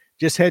started.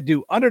 Just head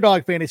to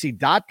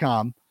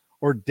underdogfantasy.com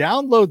or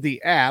download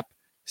the app.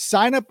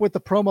 Sign up with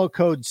the promo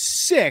code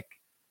SICK,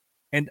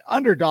 and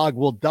Underdog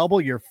will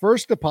double your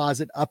first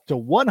deposit up to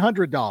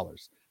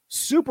 $100.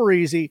 Super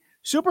easy,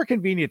 super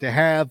convenient to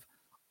have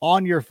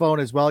on your phone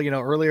as well.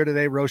 Earlier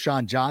today,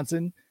 Roschon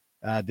Johnson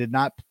did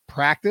not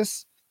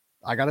practice.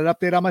 I got an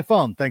update on my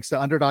phone thanks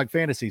to Underdog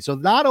Fantasy. So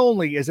not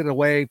only is it a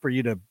way for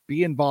you to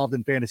be involved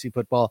in fantasy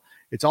football,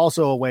 it's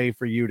also a way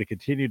for you to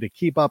continue to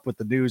keep up with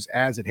the news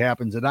as it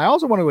happens. And I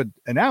also want to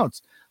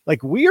announce,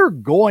 like, we are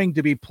going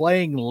to be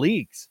playing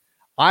leagues.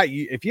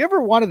 If you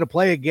ever wanted to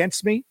play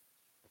against me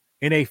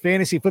in a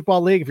fantasy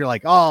football league, if you're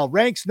like, oh,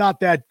 rank's not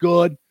that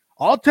good,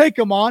 I'll take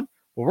them on.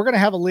 Well, we're going to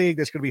have a league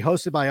that's going to be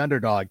hosted by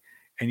Underdog,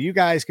 and you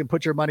guys can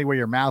put your money where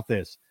your mouth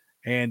is.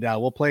 And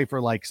we'll play for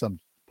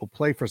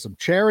some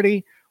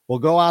charity. We'll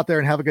go out there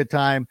and have a good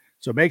time.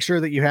 So make sure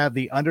that you have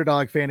the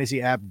Underdog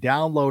Fantasy app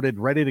downloaded,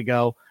 ready to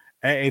go.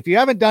 If you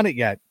haven't done it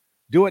yet,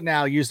 do it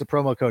now. Use the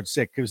promo code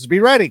SICK. Because be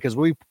ready, because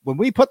when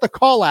we put the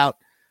call out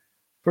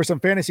for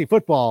some fantasy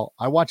football,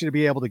 I want you to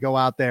be able to go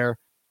out there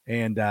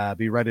and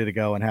be ready to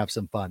go and have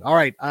some fun. All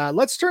right,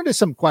 let's turn to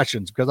some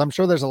questions, because I'm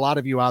sure there's a lot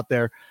of you out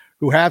there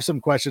who have some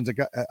questions.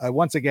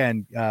 Once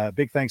again,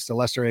 big thanks to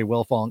Lester A.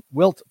 Wilt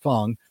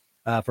Fong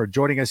for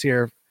joining us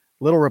here.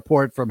 Little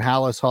report from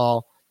Halas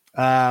Hall.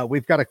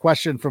 We've got a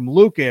question from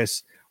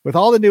Lucas. With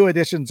all the new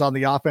additions on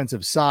the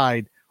offensive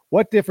side,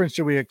 what difference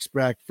should we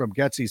expect from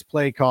Getsy's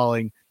play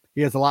calling?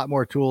 He has a lot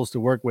more tools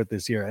to work with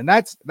this year. And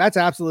that's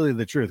absolutely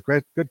the truth.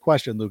 Great, good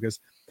question, Lucas.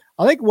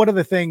 I think one of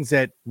the things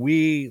that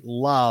we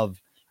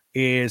love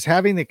is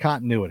having the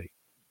continuity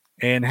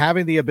and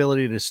having the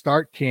ability to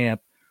start camp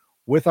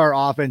with our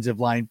offensive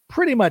line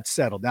pretty much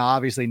settled. Now,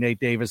 obviously, Nate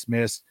Davis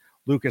missed.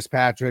 Lucas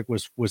Patrick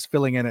was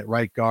filling in at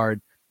right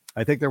guard.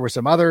 I think there was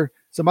some other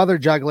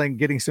juggling,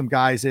 getting some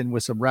guys in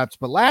with some reps.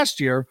 But last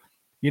year,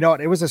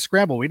 it was a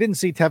scramble. We didn't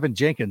see Tevin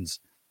Jenkins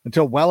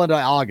until well into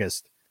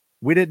August.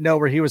 We didn't know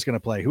where he was going to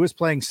play. Who was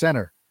playing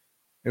center?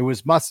 It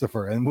was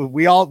Mustafa. And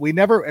we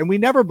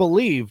never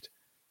believed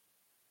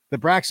that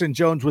Braxton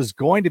Jones was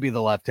going to be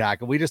the left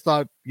tackle. We just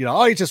thought,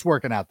 he's just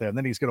working out there. And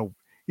then he's going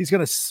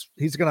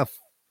to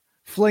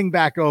fling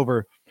back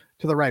over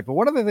to the right. But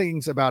one of the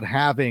things about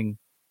having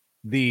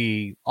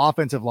the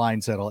offensive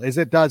line settle is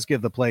it does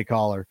give the play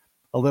caller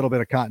a little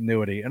bit of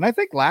continuity. And I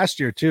think last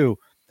year too,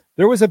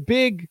 there was a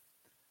big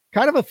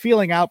kind of a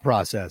feeling out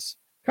process,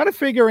 kind of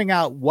figuring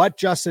out what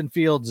Justin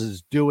Fields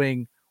is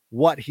doing,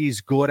 what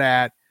he's good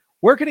at,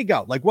 Where can he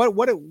go? Like what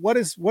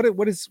is going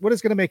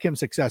to make him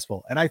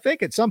successful? And I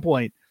think at some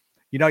point,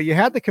 you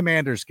had the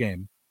Commanders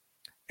game,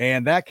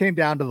 and that came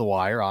down to the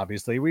wire.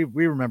 Obviously, we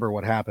remember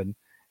what happened,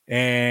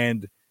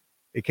 and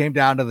it came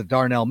down to the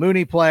Darnell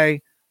Mooney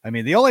play. I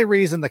mean, the only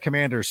reason the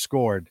Commanders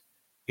scored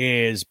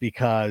is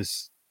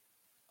because,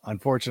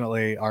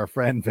 unfortunately, our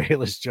friend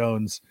Velus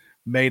Jones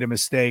made a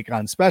mistake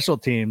on special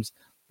teams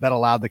that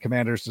allowed the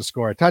Commanders to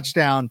score a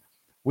touchdown.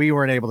 We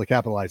weren't able to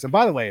capitalize. And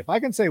by the way, if I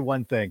can say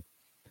one thing,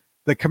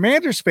 the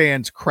Commanders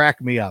fans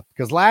crack me up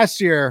because last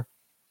year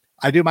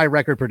I do my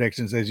record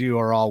predictions, as you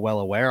are all well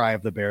aware. I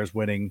have the Bears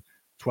winning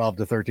 12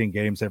 to 13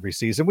 games every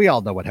season. We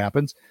all know what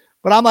happens,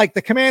 but I'm like,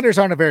 the Commanders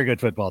aren't a very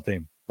good football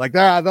team. Like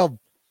they'll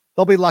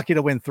be lucky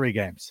to win 3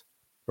 games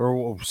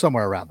or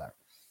somewhere around there.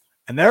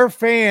 And their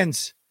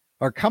fans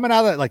are coming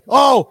out of it like,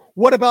 oh,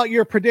 what about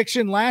your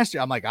prediction last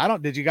year? I'm like,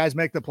 did you guys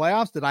make the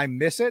playoffs? Did I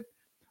miss it?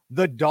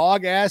 The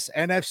dog ass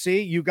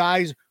NFC, you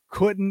guys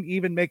couldn't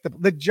even make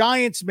the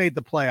Giants made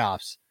the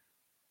playoffs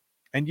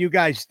and you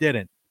guys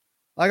didn't.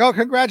 Like, oh,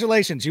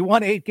 congratulations. You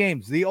won 8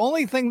 games. The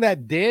only thing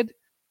that did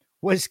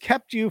was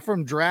kept you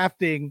from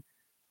drafting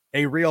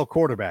a real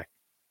quarterback.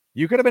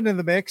 You could have been in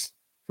the mix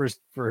for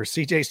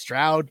CJ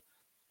Stroud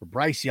or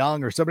Bryce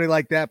Young or somebody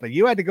like that, but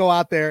you had to go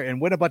out there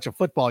and win a bunch of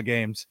football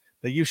games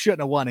that you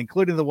shouldn't have won,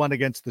 including the one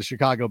against the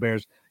Chicago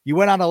Bears. You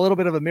went on a little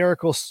bit of a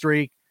miracle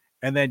streak,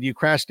 and then you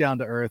crashed down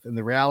to earth, and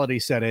the reality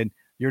set in.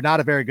 You're not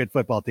a very good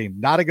football team,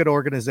 not a good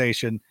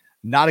organization,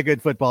 not a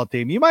good football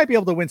team. You might be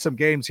able to win some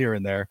games here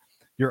and there.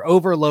 You're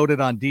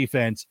overloaded on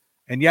defense,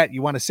 and yet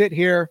you want to sit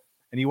here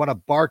and you want to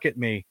bark at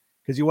me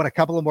because you won a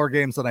couple of more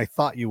games than I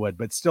thought you would,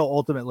 but still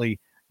ultimately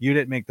you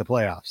didn't make the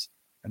playoffs.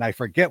 And I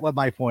forget what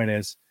my point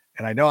is,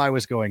 and I know I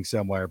was going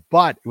somewhere,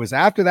 but it was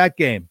after that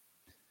game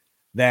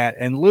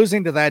and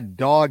losing to that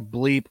dog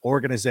bleep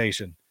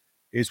organization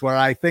is where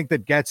I think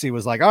that Getsy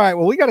was like, all right,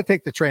 well, we got to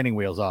take the training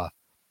wheels off.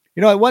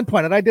 At one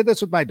point, and I did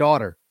this with my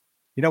daughter,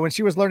 when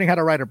she was learning how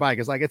to ride her bike,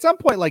 it's like, at some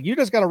point, like, you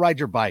just got to ride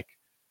your bike.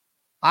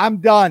 I'm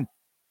done.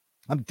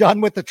 I'm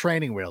done with the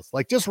training wheels.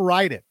 Like, just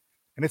ride it.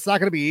 And it's not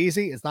going to be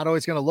easy. It's not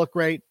always going to look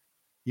great.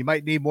 You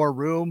might need more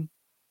room,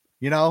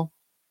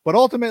 but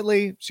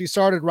ultimately she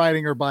started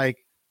riding her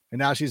bike and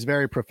now she's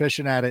very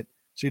proficient at it.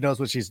 She knows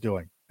what she's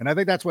doing. And I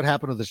think that's what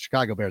happened with the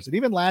Chicago Bears. And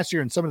even last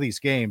year in some of these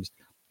games,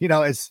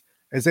 as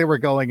they were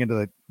going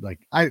into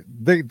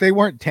they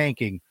weren't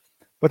tanking,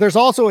 but there's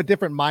also a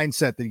different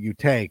mindset that you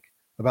take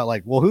about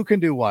like, well, who can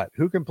do what?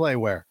 Who can play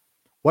where?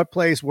 What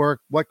plays work?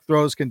 What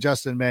throws can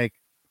Justin make?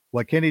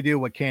 What can he do?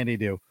 What can't he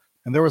do?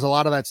 And there was a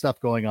lot of that stuff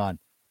going on.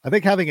 I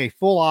think having a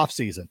full off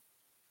season,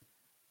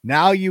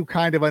 now you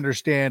kind of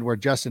understand where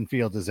Justin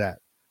Fields is at.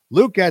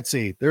 Luke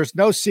Getsy, there's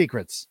no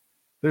secrets.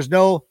 There's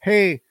no,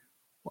 hey,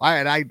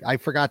 I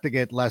forgot to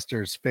get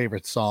Lester's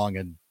favorite song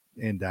and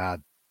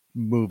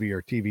movie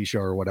or TV show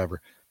or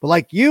whatever. But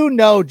like,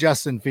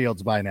 Justin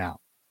Fields by now.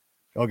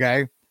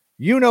 Okay.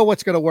 You know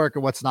what's going to work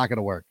and what's not going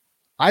to work.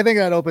 I think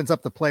that opens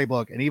up the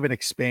playbook and even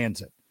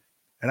expands it.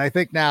 And I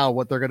think now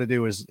what they're going to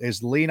do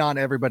is lean on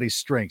everybody's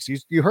strengths.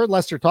 You heard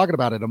Lester talking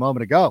about it a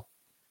moment ago.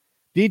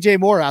 DJ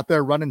Moore out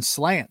there running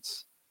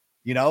slants.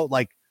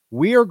 Like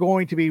we are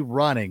going to be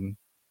running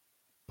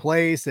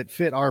plays that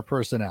fit our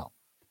personnel.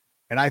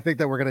 And I think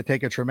that we're going to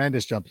take a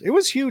tremendous jump. It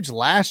was huge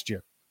last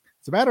year.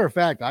 As a matter of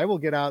fact, I will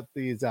get out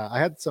these. I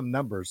had some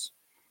numbers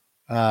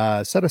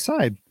set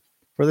aside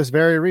for this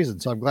very reason.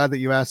 So I'm glad that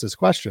you asked this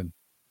question.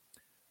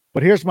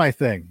 But here's my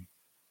thing.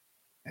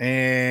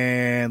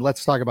 And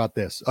let's talk about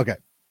this. Okay.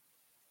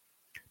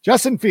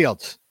 Justin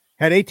Fields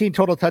had 18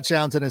 total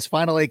touchdowns in his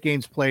final 8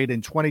 games played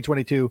in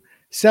 2022,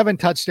 7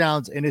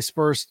 touchdowns in his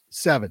first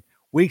 7.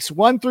 Weeks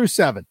 1 through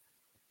 7,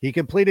 he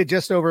completed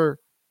just under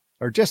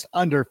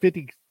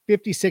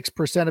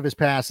 56% of his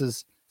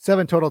passes,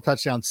 7 total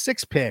touchdowns,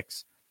 6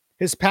 picks.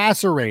 His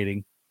passer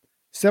rating,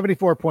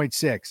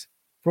 74.6.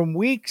 From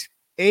weeks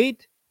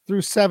 8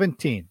 through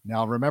 17.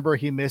 Now, remember,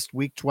 he missed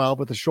week 12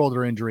 with a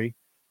shoulder injury.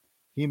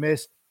 He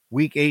missed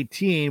week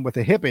 18 with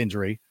a hip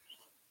injury.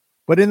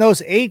 But in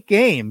those 8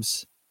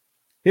 games,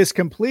 his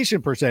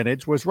completion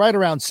percentage was right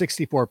around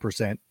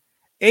 64%,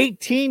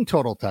 18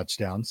 total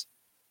touchdowns.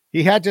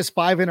 He had just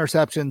 5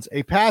 interceptions,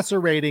 a passer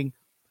rating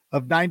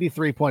of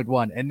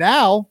 93.1. And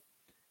now,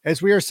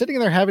 as we are sitting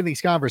there having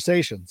these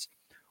conversations,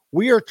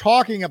 we are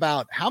talking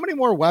about how many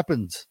more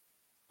weapons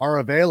are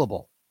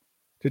available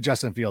to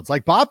Justin Fields.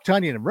 Like Bob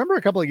Tunyon, remember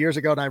a couple of years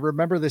ago, and I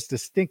remember this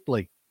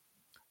distinctly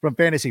from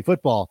fantasy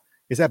football,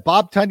 is that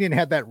Bob Tunyon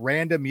had that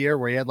random year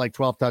where he had like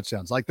 12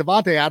 touchdowns. Like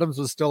Devontae Adams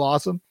was still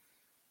awesome,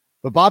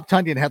 but Bob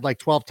Tunyon had like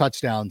 12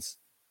 touchdowns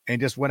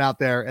and just went out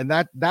there. And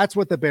that's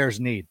what the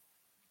Bears need.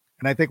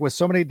 And I think with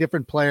so many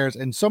different players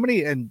and so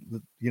many, and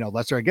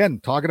Lester, again,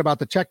 talking about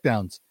the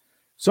checkdowns,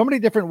 so many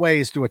different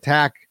ways to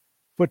attack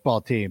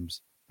football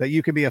teams that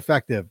you can be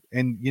effective.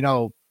 And,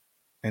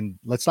 and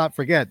let's not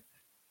forget,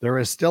 there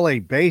is still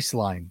a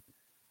baseline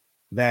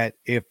that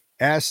if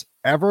S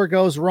ever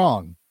goes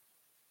wrong,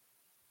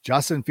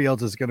 Justin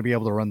Fields is going to be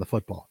able to run the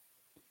football.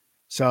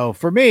 So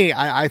for me,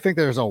 I think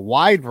there's a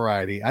wide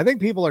variety. I think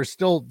people are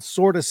still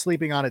sort of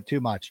sleeping on it too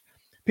much.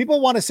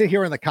 People want to sit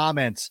here in the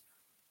comments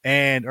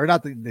or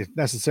not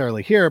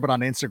necessarily here, but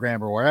on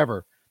Instagram or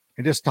wherever,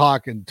 and just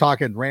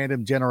talking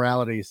random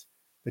generalities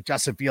that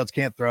Justin Fields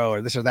can't throw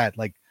or this or that.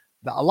 Like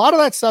a lot of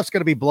that stuff's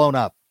going to be blown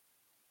up.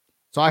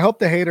 So I hope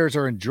the haters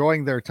are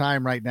enjoying their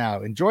time right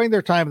now, enjoying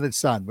their time in the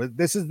sun. But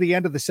this is the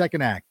end of the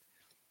second act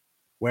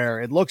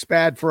where it looks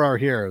bad for our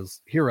heroes,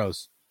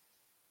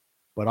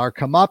 but their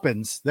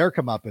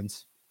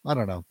comeuppance, I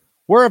don't know.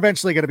 We're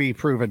eventually going to be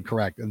proven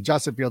correct. And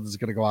Justin Fields is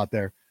going to go out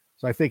there.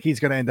 So I think he's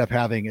going to end up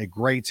having a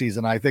great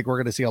season. I think we're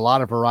going to see a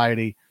lot of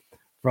variety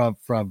from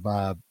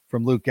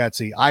Luke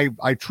Getsy.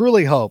 I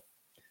truly hope,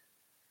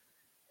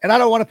 and I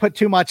don't want to put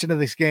too much into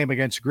this game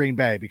against Green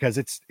Bay because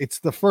it's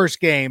the first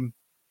game,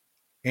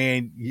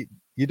 and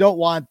you don't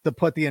want to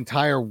put the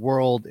entire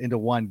world into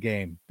one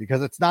game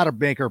because it's not a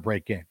make or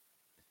break game.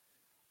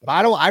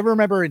 But I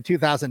remember in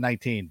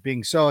 2019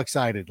 being so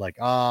excited, like,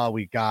 oh,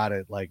 we got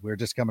it. Like, we're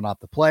just coming off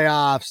the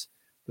playoffs.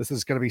 This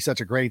is going to be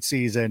such a great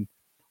season.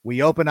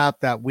 We open up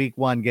that week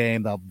 1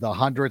 game, the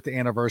 100th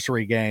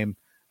anniversary game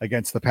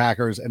against the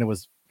Packers, and it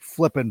was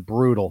flipping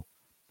brutal.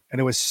 And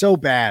it was so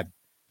bad.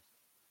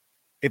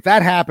 If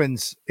that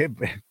happens,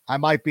 I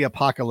might be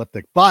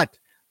apocalyptic. But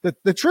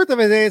the truth of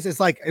it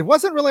is like, it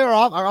wasn't really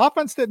our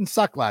offense didn't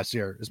suck last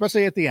year,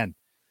 especially at the end.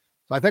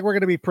 So I think we're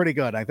going to be pretty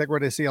good. I think we're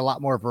going to see a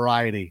lot more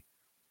variety.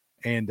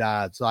 And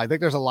so I think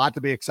there's a lot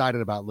to be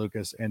excited about,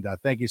 Lucas. And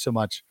thank you so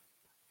much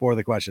for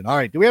the question. All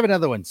right. Do we have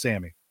another one,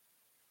 Sammy?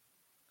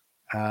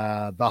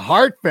 The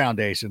Hart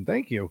Foundation.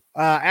 Thank you.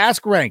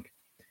 Ask Rank.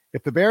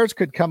 If the Bears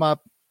could come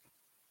up,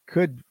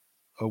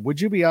 would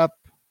you be up?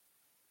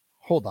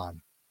 Hold on.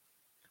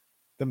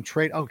 Them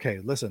trade. Okay.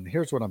 Listen,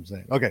 here's what I'm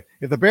saying. Okay.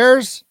 If the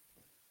Bears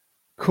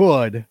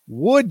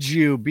would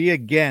you be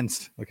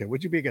against the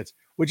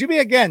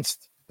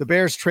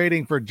Bears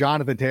trading for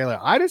Jonathan Taylor?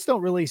 I just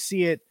don't really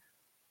see it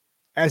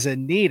as a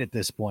need at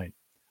this point.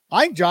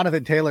 I think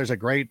Jonathan Taylor is a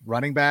great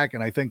running back.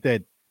 And I think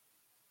that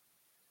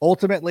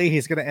ultimately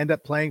he's going to end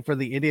up playing for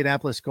the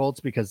Indianapolis Colts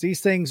because these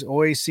things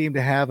always seem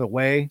to have a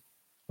way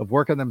of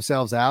working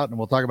themselves out. And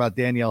we'll talk about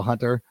Danielle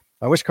Hunter.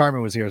 I wish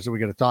Carmen was here so we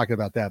could have talked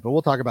about that, but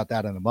we'll talk about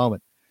that in a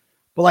moment.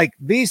 But like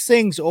these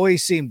things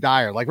always seem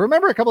dire. Like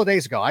remember a couple of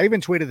days ago, I even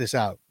tweeted this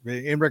out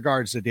in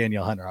regards to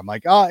Danielle Hunter. I'm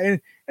like, oh,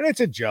 and it's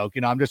a joke.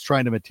 I'm just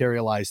trying to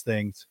materialize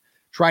things,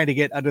 trying to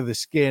get under the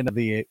skin of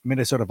the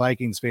Minnesota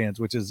Vikings fans,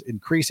 which is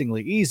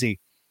increasingly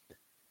easy.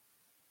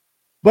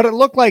 But it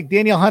looked like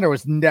Danielle Hunter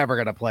was never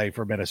going to play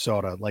for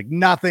Minnesota. Like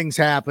nothing's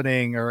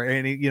happening or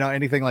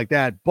anything like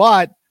that.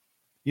 But,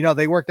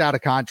 they worked out a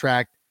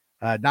contract.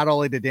 Not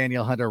only did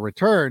Danielle Hunter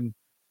return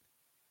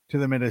to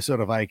the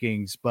Minnesota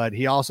Vikings, but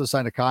he also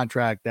signed a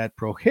contract that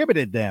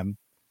prohibited them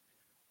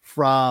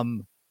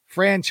from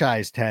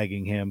franchise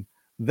tagging him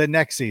the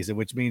next season,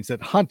 which means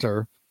that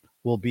Hunter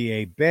will be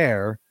a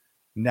Bear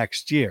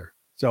next year.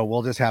 So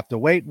we'll just have to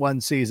wait one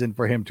season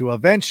for him to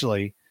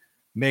eventually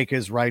make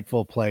his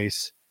rightful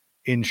place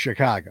in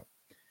Chicago.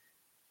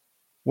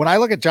 When I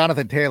look at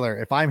Jonathan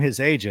Taylor, if I'm his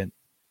agent,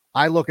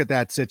 I look at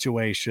that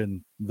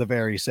situation the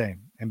very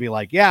same and be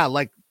like, yeah,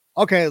 like,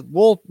 okay,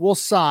 we'll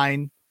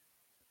sign,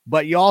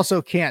 but you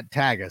also can't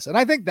tag us. And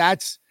I think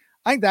that's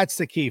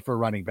the key for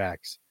running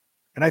backs.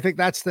 And I think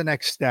that's the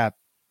next step,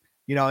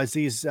 as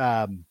these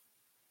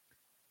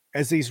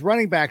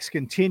running backs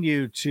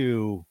continue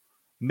to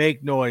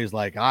make noise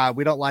like,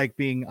 we don't like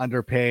being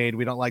underpaid.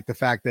 We don't like the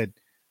fact that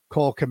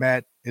Cole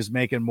Kmet is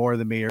making more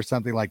than me or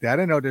something like that.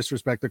 And no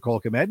disrespect to Cole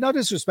Kmet, no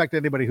disrespect to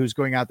anybody who's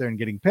going out there and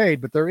getting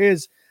paid, but there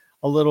is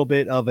a little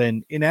bit of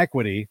an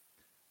inequity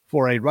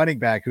for a running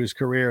back whose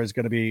career is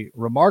going to be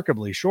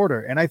remarkably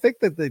shorter. And I think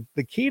that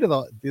the key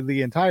to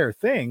the entire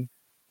thing,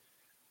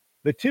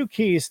 the two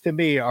keys to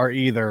me are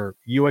either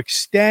you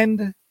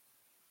extend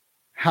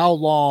how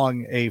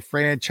long a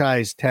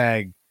franchise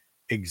tag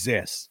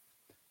exists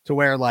to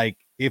where, like,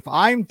 if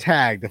I'm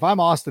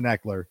Austin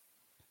Eckler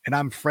and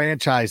I'm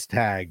franchise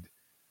tagged,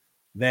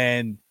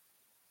 then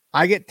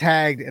I get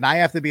tagged and I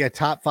have to be a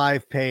top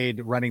 5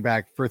 paid running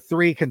back for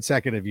 3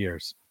 consecutive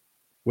years,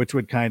 which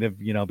would kind of,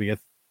 be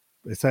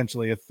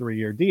essentially a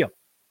 3-year deal.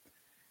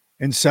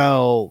 And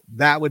so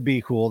that would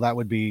be cool. That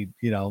would be,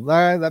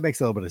 that makes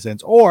a little bit of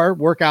sense. Or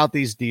work out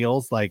these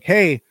deals like,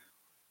 hey,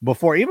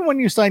 even when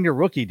you sign your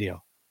rookie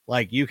deal,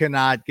 like you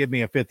cannot give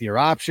me a 5th-year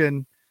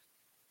option.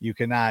 You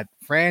cannot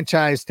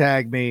franchise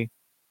tag me,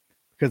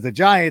 because the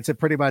Giants have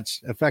pretty much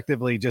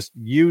effectively just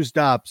used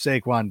up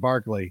Saquon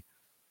Barkley,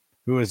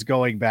 who is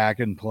going back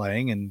and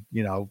playing. And,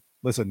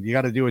 listen, you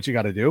got to do what you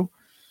got to do.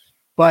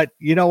 But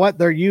you know what?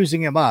 They're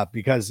using him up,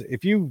 because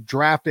if you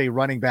draft a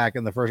running back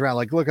in the first round,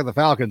 like look at the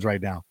Falcons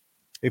right now.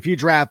 If you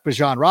draft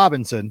Bijan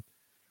Robinson,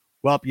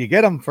 well, you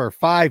get him for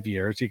 5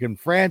 years. You can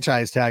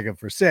franchise tag him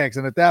for 6.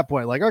 And at that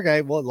point, like,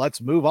 okay, well,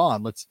 let's move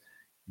on.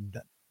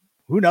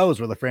 Who knows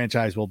where the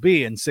franchise will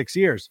be in 6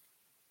 years.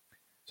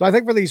 So I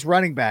think for these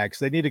running backs,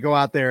 they need to go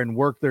out there and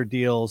work their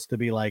deals to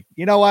be like,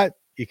 you know what?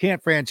 You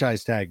can't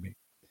franchise tag me.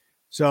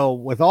 So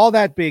with all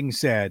that being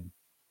said,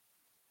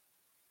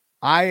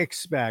 I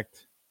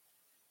expect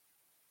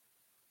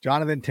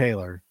Jonathan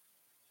Taylor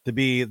to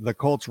be the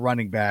Colts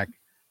running back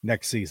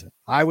next season.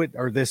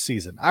 This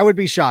season. I would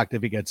be shocked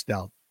if he gets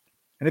dealt.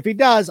 And if he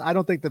does, I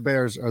don't think the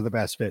Bears are the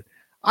best fit.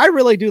 I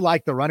really do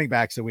like the running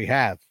backs that we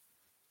have,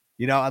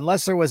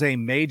 unless there was a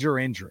major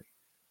injury,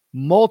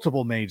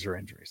 multiple major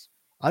injuries.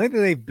 I think that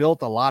they've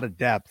built a lot of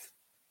depth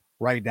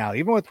right now.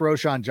 Even with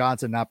Roschon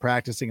Johnson not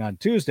practicing on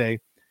Tuesday,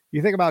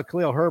 you think about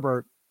Khalil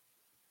Herbert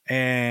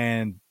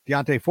and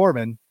Deontay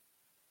Foreman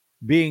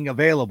being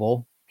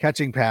available,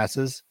 catching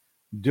passes,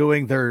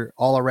 doing their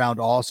all-around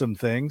awesome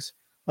things.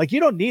 Like, you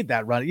don't need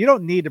that run. You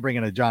don't need to bring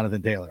in a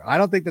Jonathan Taylor. I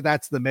don't think that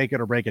that's the make it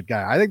or break it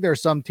guy. I think there are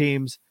some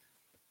teams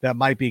that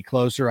might be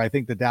closer. I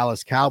think the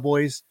Dallas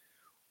Cowboys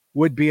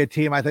would be a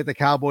team. I think the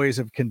Cowboys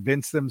have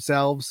convinced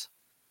themselves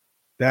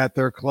that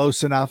they're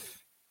close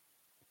enough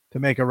to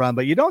make a run,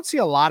 but you don't see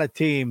a lot of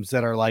teams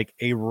that are like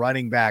a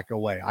running back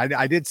away.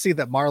 I did see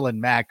that Marlon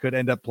Mack could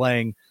end up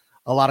playing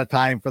a lot of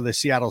time for the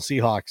Seattle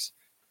Seahawks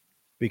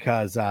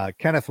because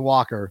Kenneth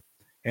Walker,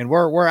 and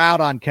we're out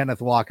on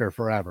Kenneth Walker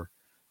forever,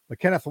 but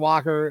Kenneth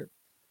Walker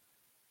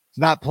is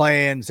not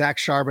playing. Zach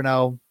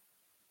Charbonneau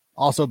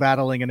also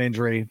battling an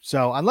injury.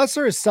 So unless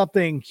there is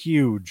something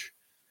huge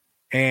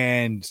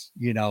and,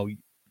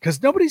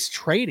 because nobody's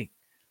trading.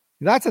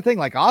 That's the thing.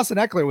 Like Austin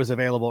Eckler was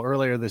available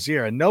earlier this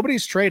year and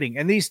nobody's trading.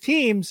 And these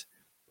teams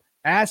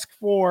ask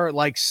for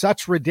like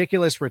such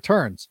ridiculous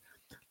returns.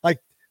 Like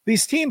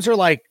these teams are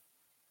like,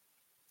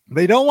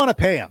 they don't want to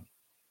pay him.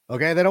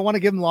 Okay. They don't want to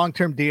give him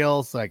long-term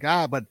deals. Like,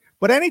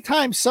 but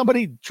anytime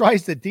somebody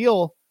tries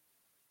to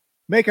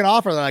make an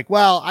offer, they're like,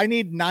 well, I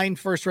need 9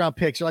 first-round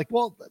picks. You're like,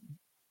 well,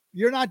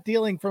 you're not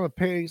dealing from a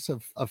place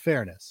of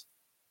fairness.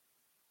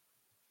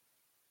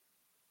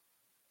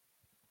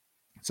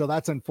 So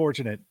that's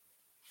unfortunate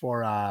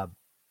for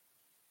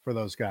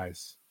those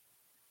guys.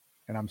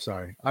 And I'm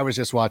sorry. I was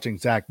just watching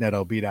Zach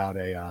Neto beat out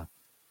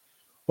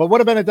what would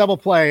have been a double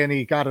play, and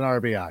he got an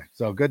RBI.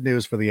 So good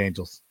news for the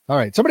Angels. All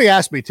right. Somebody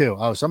asked me too.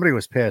 Oh, somebody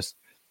was pissed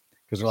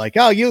because they're like,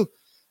 oh, you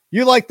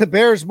like the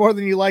Bears more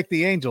than you like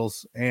the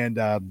Angels. And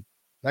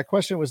that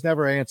question was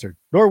never answered,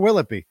 nor will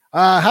it be.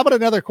 How about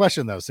another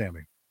question though,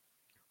 Sammy?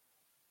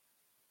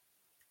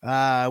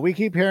 We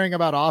keep hearing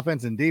about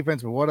offense and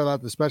defense, but what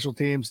about the special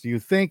teams?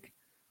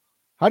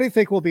 How do you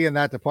think we'll be in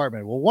that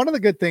department? Well, one of the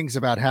good things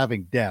about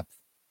having depth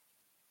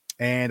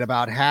and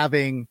about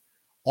having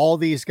all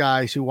these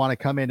guys who want to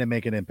come in and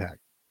make an impact.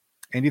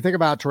 And you think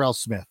about Terrell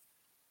Smith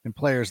and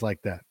players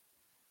like that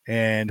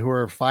and who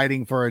are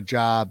fighting for a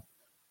job,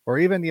 or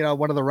even,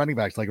 one of the running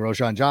backs like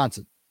Roschon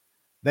Johnson.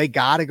 They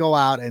got to go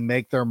out and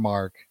make their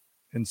mark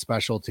in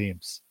special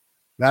teams.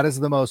 That is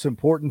the most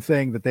important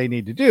thing that they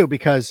need to do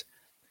because,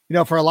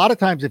 for a lot of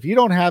times, if you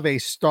don't have a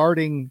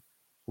starting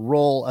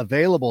role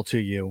available to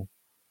you,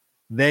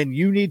 then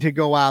you need to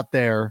go out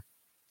there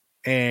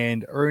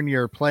and earn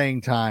your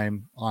playing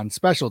time on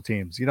special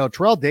teams.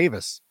 Terrell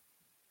Davis,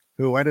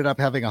 who ended up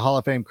having a Hall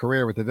of Fame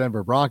career with the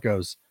Denver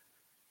Broncos,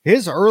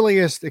 his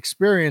earliest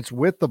experience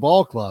with the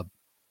ball club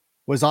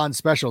was on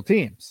special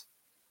teams.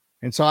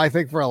 And so I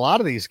think for a lot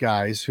of these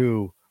guys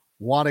who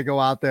want to go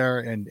out there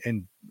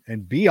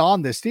and be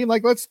on this team,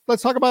 like let's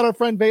talk about our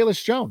friend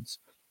Velus Jones.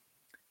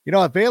 If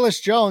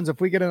Velus Jones,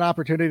 if we get an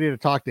opportunity to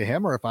talk to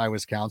him, or if I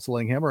was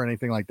counseling him or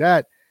anything like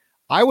that,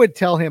 I would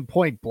tell him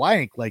point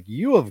blank, like,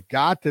 you have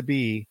got to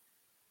be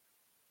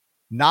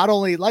not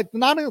only like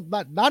not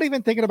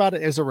even thinking about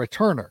it as a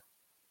returner,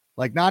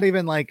 like not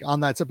even like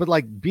on that, but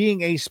like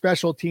being a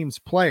special teams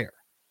player.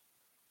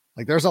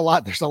 Like there's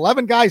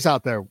 11 guys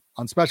out there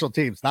on special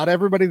teams. Not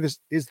everybody is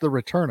the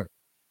returner.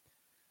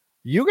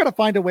 You got to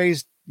find a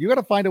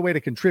way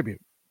to contribute.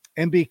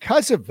 And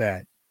because of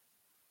that,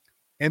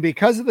 and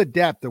because of the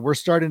depth that we're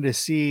starting to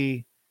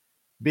see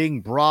being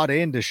brought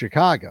into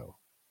Chicago,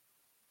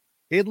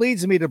 it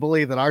leads me to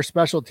believe that our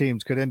special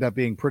teams could end up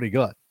being pretty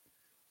good.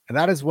 And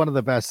that is one of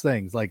the best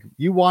things. Like,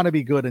 you want to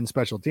be good in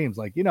special teams.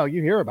 Like, you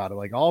hear about it,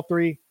 like all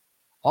three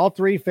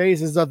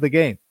phases of the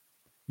game.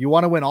 You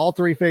want to win all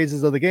 3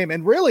 phases of the game.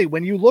 And really,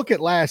 when you look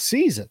at last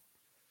season,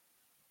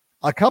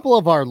 a couple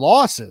of our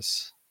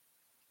losses,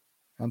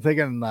 I'm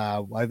thinking,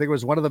 I think it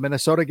was one of the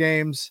Minnesota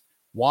games,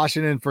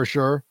 Washington for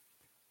sure.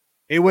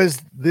 It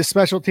was the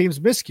special teams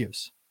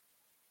miscues.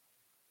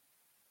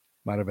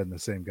 Might have been the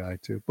same guy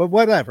too, but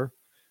whatever.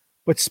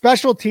 But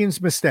special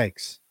teams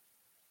mistakes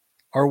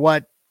are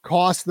what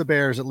cost the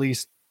Bears at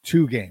least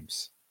 2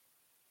 games,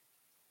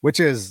 which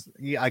is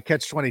I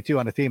catch 22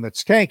 on a team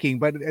that's tanking.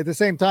 But at the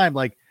same time,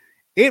 like,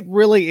 it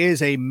really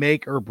is a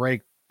make or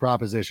break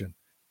proposition.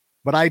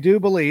 But I do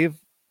believe,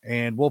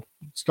 and we'll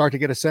start to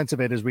get a sense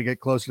of it as we get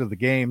closer to the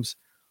games.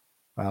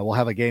 We'll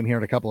have a game here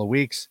in a couple of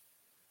weeks.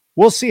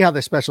 We'll see how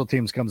the special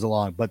teams comes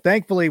along. But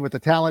thankfully, with the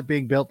talent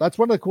being built, that's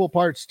one of the cool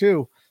parts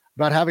too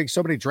about having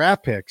so many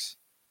draft picks.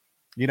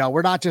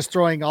 We're not just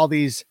throwing all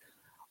these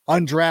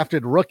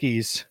undrafted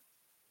rookies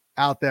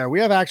out there. We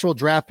have actual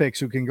draft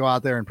picks who can go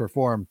out there and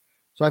perform.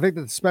 So I think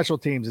that the special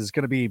teams is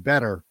going to be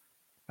better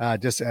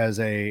just as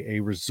a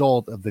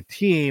result of the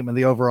team and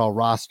the overall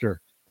roster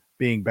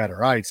being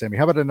better. All right, Sammy,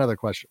 how about another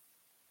question?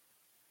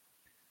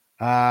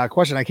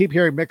 Question. I keep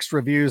hearing mixed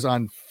reviews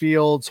on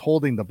Fields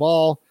holding the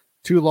ball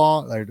too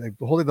long,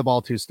 holding the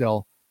ball too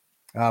still.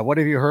 What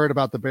have you heard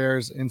about the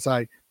Bears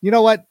inside? You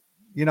know what?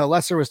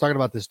 Lester was talking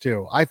about this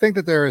too. I think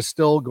that there is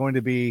still going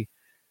to be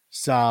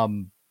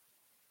some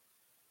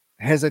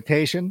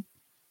hesitation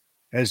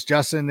as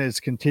Justin is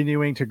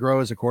continuing to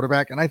grow as a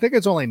quarterback. And I think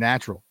it's only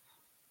natural.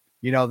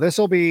 This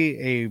will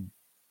be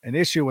an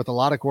issue with a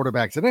lot of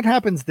quarterbacks, and it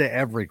happens to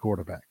every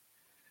quarterback.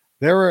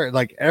 There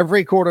are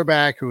every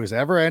quarterback who has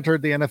ever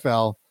entered the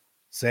NFL,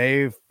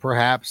 save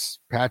perhaps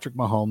Patrick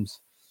Mahomes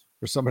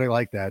or somebody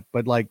like that.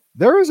 But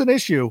there is an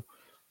issue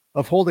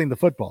of holding the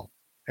football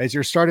as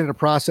you're starting to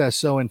process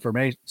so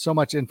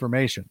much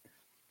information.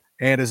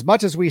 And as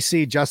much as we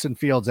see Justin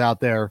Fields out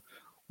there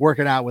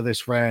working out with his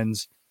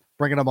friends,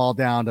 bringing them all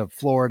down to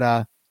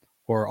Florida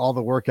or all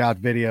the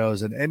workout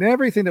videos and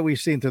everything that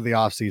we've seen through the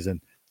offseason,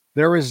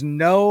 there is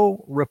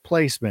no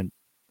replacement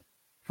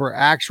for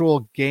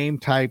actual game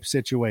type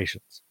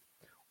situations,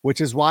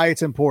 which is why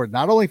it's important,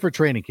 not only for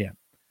training camp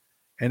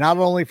and not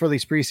only for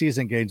these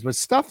preseason games, but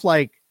stuff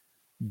like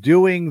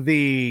doing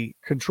the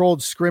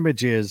controlled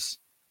scrimmages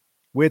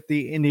with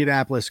the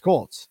Indianapolis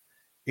Colts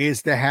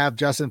is to have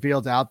Justin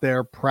Fields out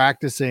there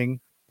practicing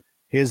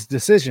his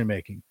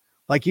decision-making.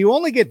 You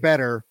only get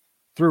better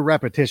through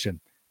repetition.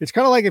 It's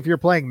kind of like if you're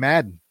playing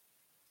Madden,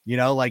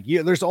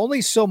 there's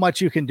only so much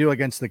you can do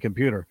against the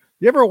computer.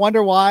 You ever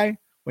wonder why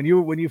when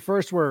you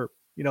first were,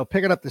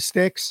 picking up the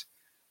sticks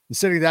and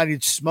sitting down,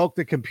 you'd smoke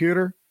the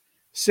computer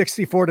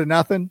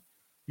 64-0.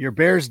 Your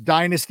Bears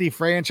dynasty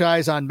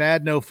franchise on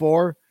Madden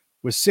 04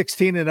 was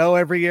 16-0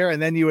 every year.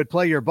 And then you would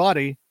play your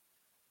buddy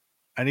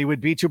and he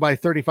would beat you by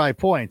 35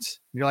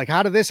 points. You're like,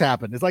 how did this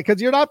happen? It's because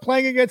you're not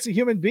playing against a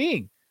human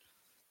being.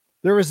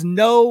 There is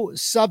no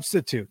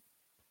substitute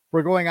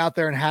for going out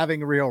there and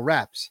having real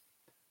reps.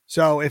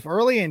 So if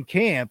early in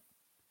camp,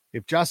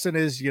 if Justin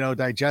is,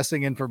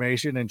 digesting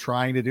information and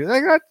trying to do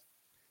that,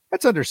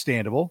 that's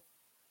understandable.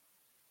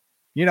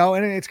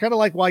 And it's kind of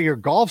like why your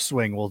golf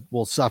swing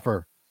will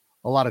suffer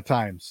a lot of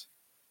times.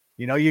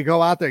 You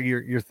go out there,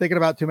 you're thinking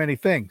about too many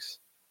things.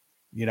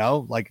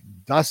 Like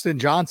Dustin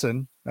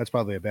Johnson, that's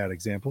probably a bad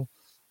example.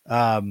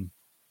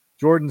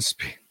 Jordan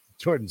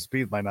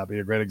Spieth might not be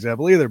a great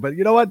example either, but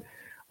you know what?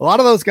 A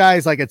lot of those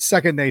guys, it's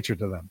second nature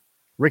to them.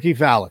 Ricky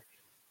Fowler,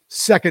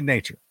 second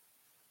nature.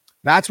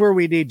 That's where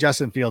we need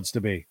Justin Fields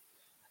to be.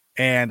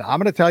 And I'm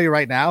going to tell you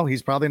right now,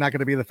 he's probably not going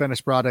to be the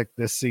finished product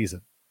this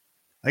season.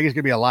 I think he's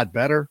going to be a lot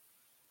better.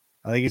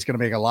 I think he's going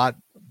to make a lot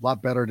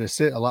better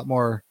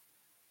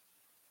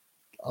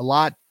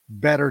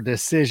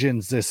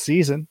decisions this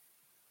season.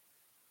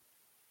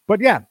 But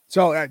yeah,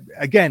 so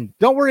again,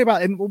 don't worry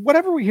about, and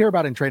whatever we hear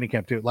about in training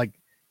camp too,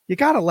 you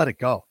got to let it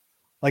go.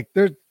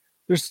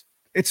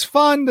 It's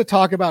fun to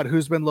talk about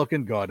who's been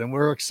looking good, and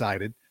we're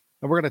excited,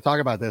 and we're going to talk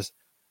about this.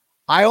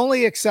 I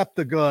only accept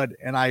the good,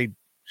 and I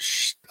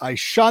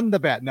shun the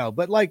bad. No,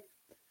 but think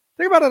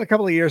about it a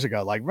couple of years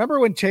ago. Remember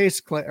when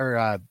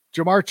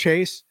Jamar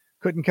Chase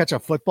couldn't catch a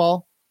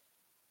football?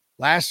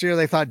 Last year,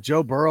 they thought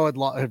Joe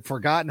Burrow had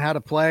forgotten how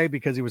to play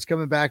because he was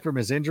coming back from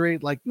his injury.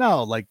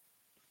 No,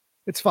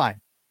 it's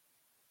fine.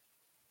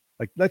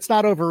 Let's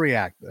not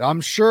overreact.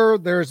 I'm sure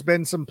there's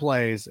been some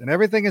plays and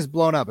everything is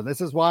blown up. And this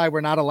is why we're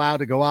not allowed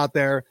to go out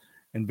there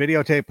and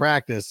videotape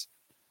practice,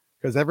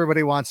 because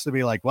everybody wants to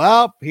be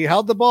well, he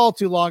held the ball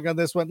too long on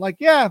this one.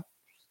 Yeah,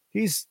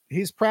 he's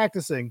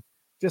practicing.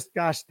 Just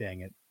gosh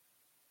dang it.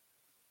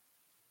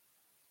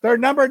 Their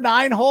number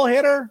 9 hole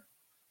hitter,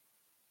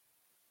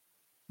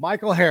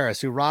 Michael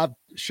Harris, who robbed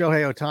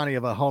Shohei Ohtani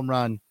of a home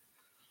run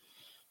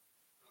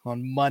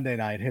on Monday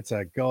night, hits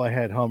a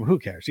go-ahead home. Who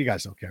cares? You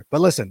guys don't care.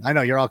 But listen, I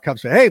know you're all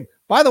Cubs fans. Hey,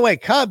 by the way,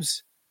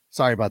 Cubs.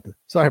 Sorry about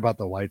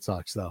the White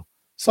Sox, though.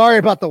 Sorry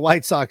about the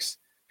White Sox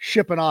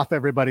shipping off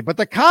everybody. But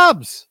the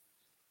Cubs.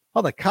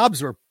 Well, the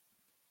Cubs were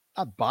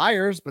not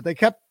buyers, but they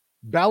kept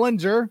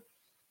Bellinger.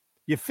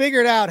 You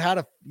figured out how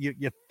to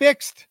you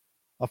fixed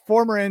a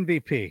former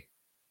MVP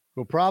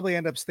who'll probably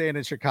end up staying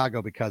in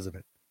Chicago because of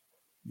it.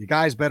 You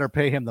guys better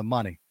pay him the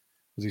money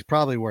because he's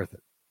probably worth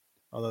it.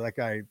 Although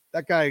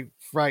that guy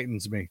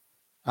frightens me.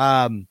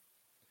 Do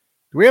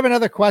we have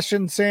another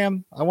question,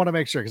 Sam? I want to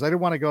make sure because I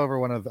didn't want to go over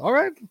one of the. All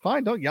right,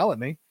 fine. Don't yell at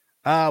me.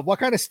 What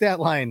kind of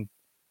stat line?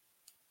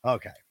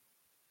 Okay.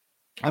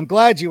 I'm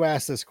glad you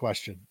asked this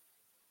question.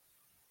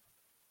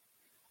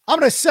 I'm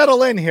going to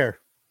settle in here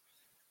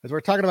as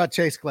we're talking about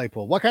Chase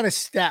Claypool. What kind of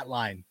stat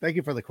line? Thank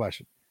you for the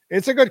question.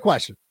 It's a good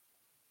question.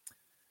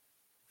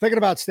 Thinking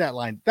about stat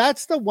line.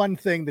 That's the one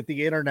thing that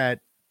the internet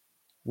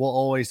will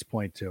always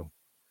point to.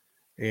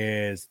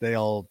 Is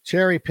they'll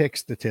cherry pick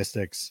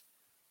statistics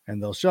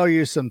and they'll show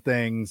you some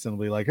things and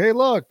be like, hey,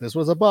 look, this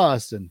was a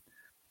bust and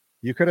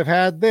you could have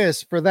had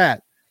this for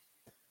that.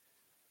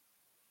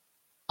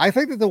 I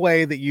think that the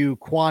way that you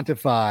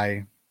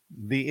quantify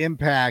the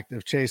impact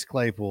of Chase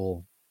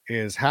Claypool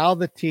is how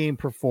the team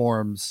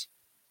performs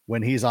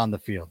when he's on the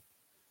field.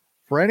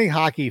 For any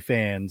hockey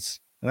fans,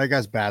 and I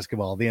guess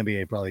basketball, the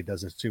NBA probably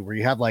does this too, where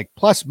you have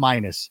plus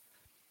minus.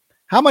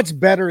 How much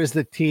better is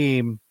the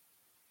team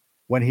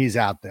when he's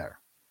out there?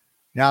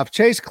 Now, if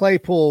Chase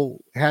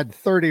Claypool had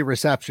 30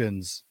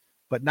 receptions,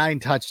 but 9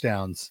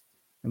 touchdowns,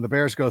 and the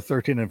Bears go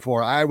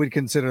 13-4, I would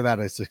consider that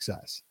a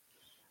success.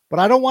 But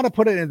I don't want to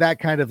put it in that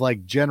kind of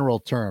like general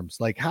terms.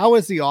 Like, how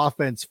is the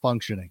offense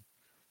functioning?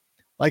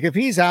 Like, if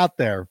he's out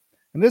there,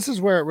 and this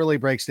is where it really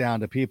breaks down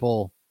to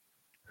people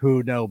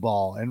who know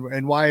ball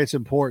and why it's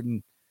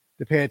important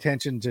to pay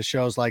attention to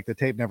shows like The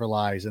Tape Never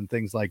Lies and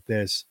things like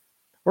this,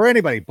 or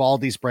anybody,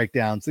 Baldy's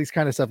breakdowns, these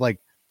kind of stuff, like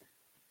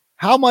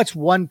how much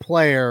one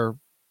player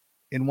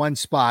in one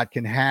spot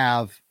can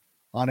have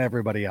on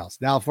everybody else.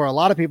 Now, for a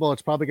lot of people,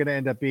 it's probably going to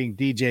end up being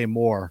DJ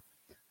Moore,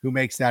 who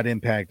makes that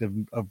impact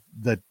of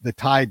the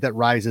tide that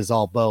rises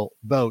all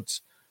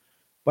boats.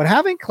 But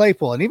having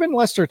Claypool, and even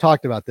Lester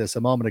talked about this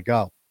a moment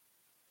ago,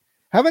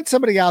 having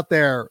somebody out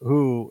there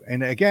who,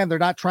 and again, they're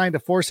not trying to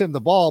force him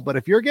the ball, but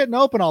if you're getting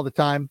open all the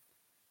time,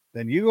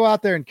 then you go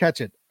out there and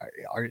catch it.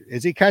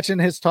 Is he catching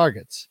his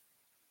targets?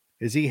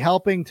 Is he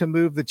helping to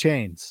move the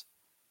chains?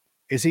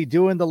 Is he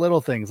doing the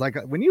little things? Like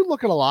when you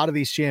look at a lot of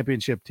these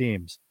championship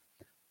teams,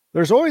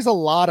 there's always a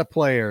lot of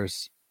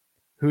players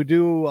who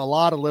do a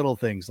lot of little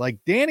things. Like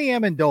Danny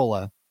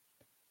Amendola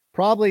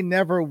probably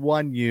never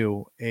won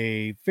you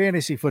a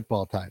fantasy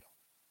football title,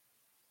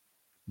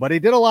 but he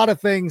did a lot of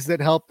things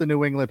that helped the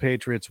New England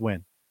Patriots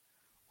win.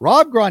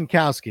 Rob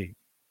Gronkowski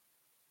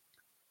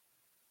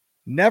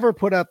never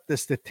put up the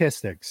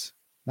statistics,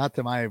 not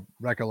to my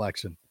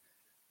recollection,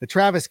 that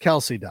Travis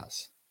Kelce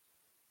does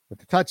with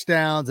the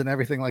touchdowns and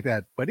everything like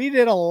that. But he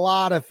did a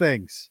lot of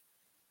things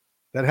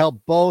that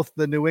helped both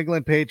the New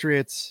England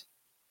Patriots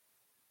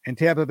and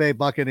Tampa Bay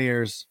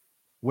Buccaneers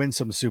win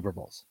some Super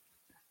Bowls.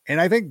 And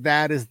I think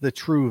that is the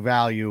true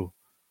value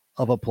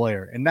of a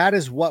player. And that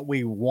is what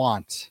we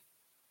want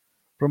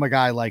from a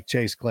guy like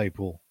Chase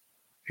Claypool,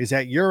 is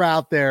that you're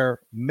out there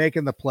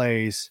making the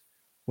plays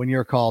when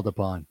you're called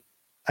upon.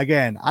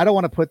 Again, I don't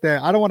want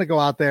to go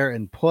out there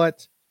and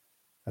put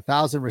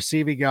 1,000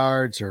 receiving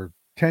yards or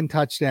 10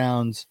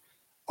 touchdowns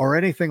or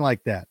anything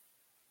like that.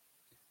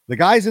 The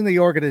guys in the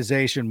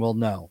organization will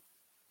know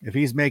if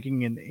he's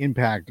making an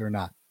impact or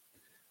not.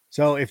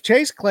 So if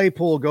Chase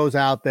Claypool goes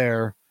out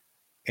there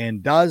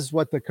and does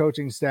what the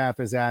coaching staff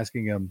is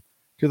asking him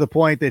to the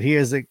point that he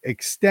is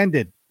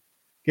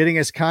getting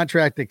his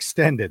contract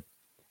extended,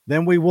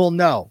 then we will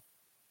know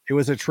it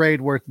was a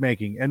trade worth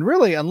making. And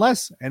really,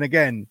 unless, and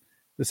again,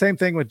 the same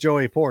thing with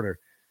Joey Porter.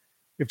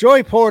 If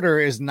Joey Porter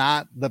is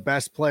not the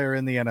best player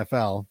in the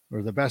NFL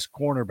or the best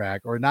cornerback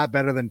or not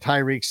better than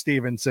Tyreek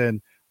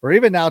Stevenson or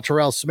even now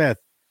Terrell Smith,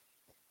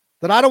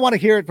 then I don't want to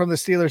hear it from the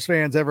Steelers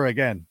fans ever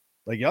again.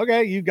 Like,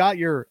 okay, you got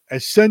your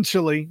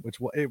essentially, which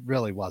it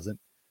really wasn't,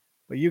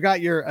 but you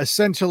got your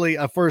essentially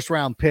a first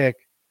round pick.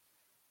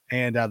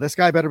 And this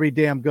guy better be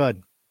damn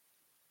good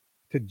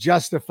to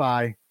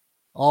justify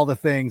all the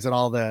things and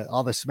all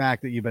the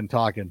smack that you've been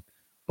talking.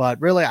 But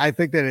really, I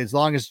think that as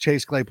long as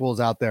Chase Claypool is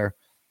out there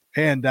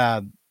and,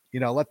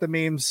 let the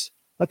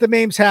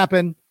memes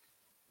happen.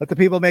 Let the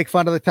people make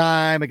fun of the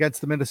time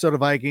against the Minnesota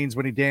Vikings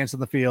when he danced in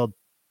the field.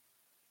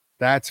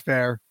 That's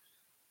fair.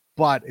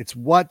 But it's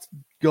what's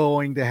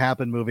going to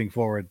happen moving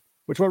forward,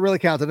 which what really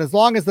counts. And as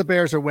long as the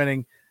Bears are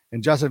winning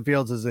and Justin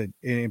Fields is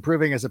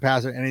improving as a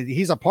passer, and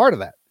he's a part of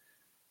that,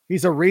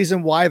 he's a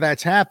reason why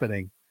that's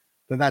happening,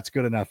 then that's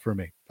good enough for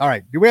me. All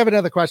right. Do we have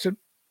another question?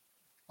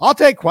 I'll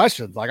take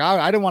questions. Like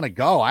I didn't want to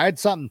go. I had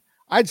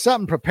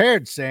something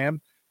prepared,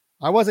 Sam.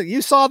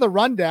 You saw the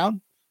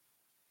rundown.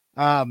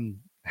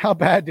 How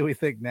bad do we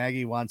think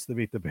Nagy wants to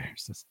beat the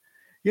Bears?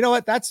 You know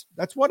what? That's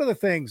one of the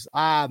things.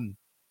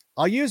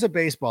 I'll use a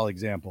baseball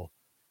example.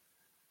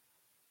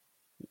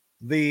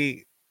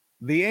 The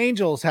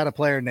Angels had a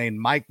player named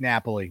Mike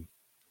Napoli,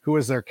 who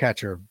was their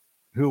catcher,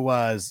 who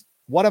was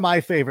one of my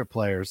favorite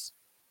players,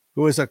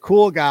 who was a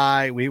cool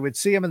guy. We would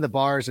see him in the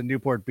bars in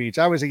Newport Beach.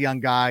 I was a young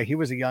guy. He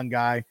was a young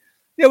guy.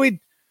 We'd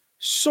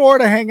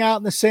sort of hang out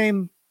in the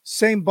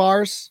same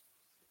bars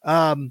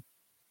down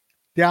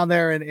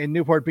there in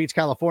Newport Beach,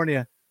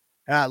 California.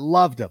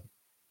 Loved him.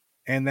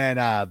 And then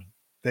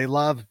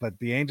but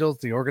the Angels,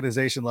 the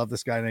organization, loved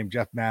this guy named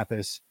Jeff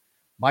Mathis.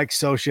 Mike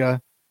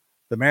Scioscia,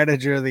 the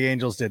manager of the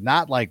Angels, did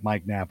not like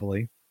Mike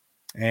Napoli,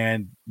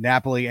 and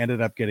Napoli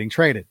ended up getting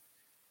traded.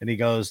 And he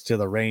goes to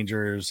the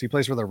Rangers. He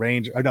plays for the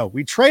Rangers. Oh, no,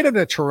 we traded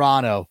to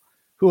Toronto,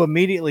 who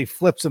immediately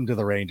flips him to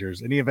the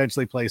Rangers, and he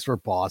eventually plays for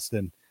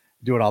Boston,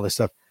 doing all this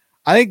stuff.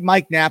 I think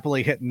Mike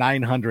Napoli hit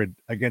 900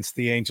 against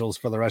the Angels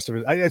for the rest of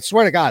it. I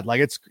swear to God, like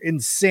it's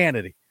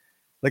insanity.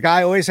 The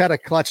guy always had a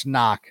clutch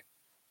knock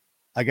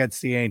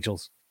against the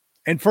Angels.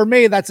 And for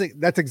me, that's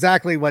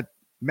exactly what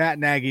Matt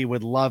Nagy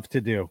would love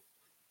to do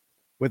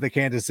with the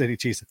Kansas City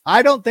Chiefs.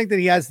 I don't think that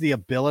he has the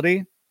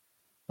ability.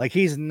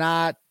 He's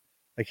not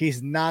going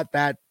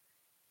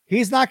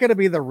to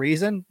be the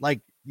reason.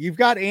 Like, you've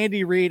got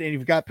Andy Reid and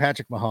you've got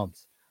Patrick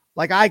Mahomes.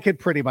 Like, I could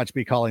pretty much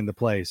be calling the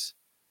plays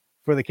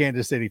for the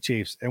Kansas City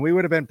Chiefs, and we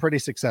would have been pretty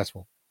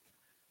successful.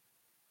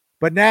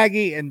 But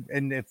Nagy, and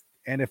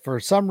if for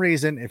some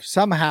reason, if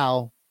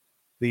somehow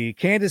the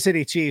Kansas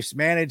City Chiefs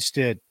managed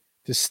to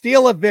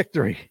steal a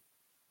victory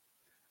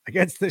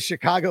against the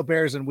Chicago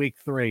Bears in week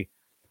 3,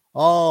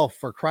 Oh,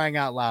 for crying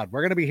out loud.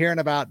 We're going to be hearing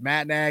about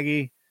Matt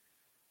Nagy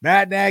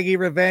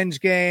revenge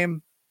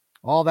game,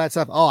 all that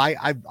stuff. Oh,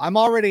 I'm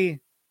already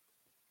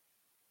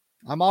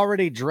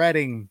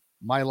dreading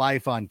my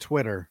life on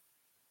Twitter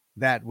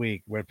that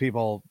week, where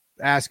people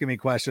asking me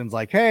questions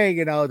like, hey,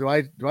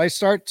 do I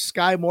start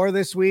Sky Moore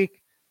this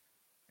week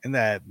in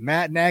the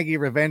Matt Nagy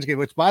revenge game?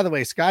 Which, by the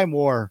way, Sky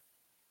Moore,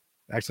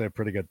 actually a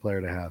pretty good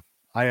player to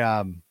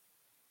have.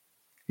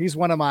 He's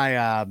one of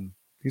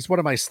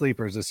my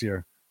sleepers this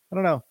year. I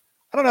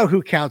don't know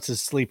who counts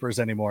as sleepers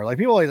anymore. Like,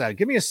 people always ask,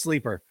 give me a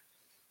sleeper.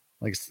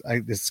 Like,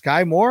 is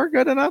Sky Moore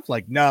good enough?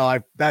 Like, no,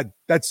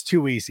 that's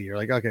too easy. You're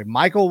like, okay,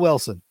 Michael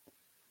Wilson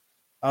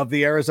of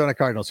the Arizona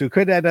Cardinals, who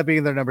could end up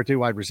being their number 2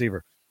 wide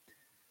receiver.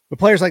 But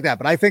players like that.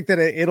 But I think that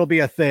it'll be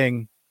a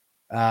thing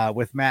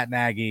with Matt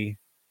Nagy,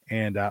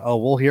 and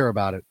we'll hear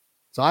about it.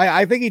 So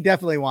I think he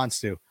definitely wants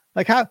to.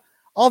 Like,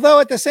 although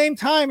at the same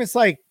time, it's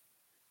like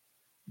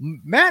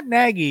Matt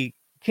Nagy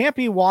can't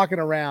be walking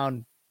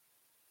around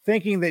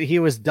thinking that he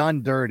was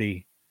done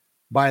dirty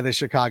by the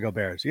Chicago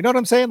Bears. You know what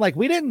I'm saying? Like,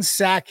 we didn't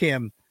sack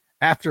him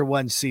after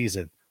one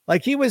season.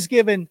 Like, he was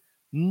given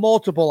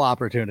multiple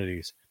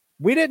opportunities.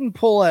 We didn't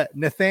pull a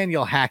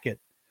Nathaniel Hackett,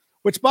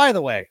 which, by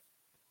the way,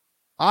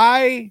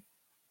 I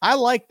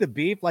like the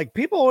beef. Like,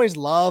 people always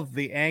love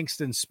the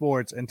angst in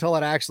sports until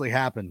it actually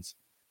happens.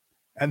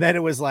 And then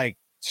it was like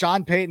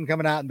Sean Payton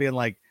coming out and being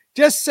like,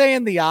 just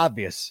saying the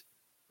obvious.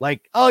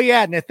 Like, oh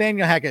yeah,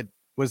 Nathaniel Hackett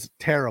was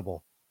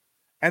terrible.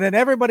 And then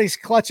everybody's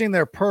clutching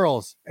their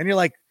pearls. And you're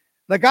like,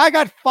 the guy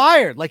got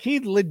fired. Like, he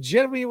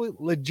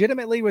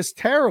legitimately was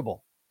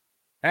terrible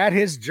at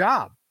his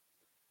job.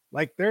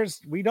 Like,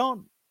 we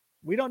don't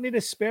need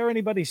to spare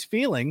anybody's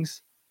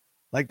feelings.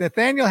 Like,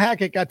 Nathaniel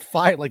Hackett got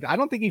fired. Like, I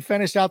don't think he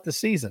finished out the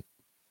season.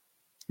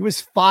 He was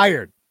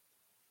fired.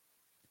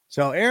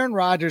 So Aaron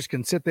Rodgers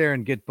can sit there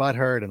and get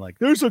butthurt and like,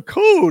 there's a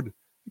code.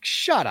 Like,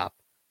 shut up.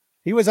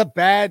 He was a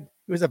bad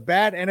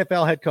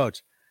NFL head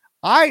coach.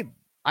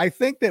 I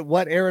think that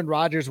what Aaron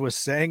Rodgers was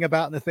saying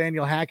about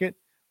Nathaniel Hackett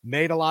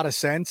made a lot of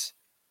sense.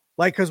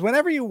 Like, because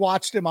whenever you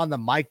watched him on the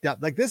mic'd up,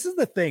 like, this is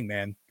the thing,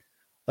 man.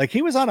 Like,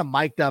 he was on a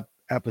mic'd up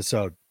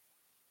episode,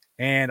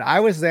 and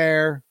I was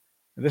there.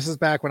 This is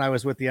back when I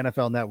was with the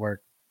NFL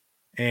Network,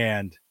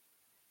 and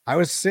I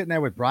was sitting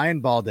there with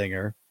Brian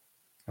Baldinger,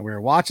 and we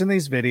were watching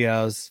these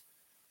videos,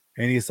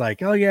 and he's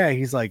like, oh yeah,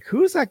 he's like,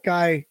 who's that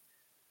guy?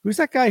 Who's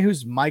that guy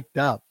who's mic'd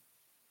up?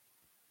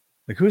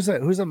 Like, who's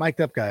a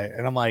mic'd up guy?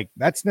 And I'm like,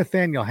 that's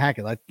Nathaniel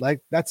Hackett.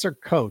 Like that's their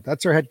coach.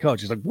 That's their head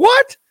coach. He's like,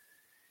 what?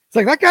 It's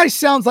like, that guy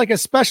sounds like a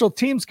special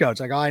teams coach.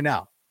 Like, oh, I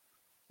know.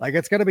 Like,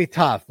 it's going to be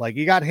tough. Like,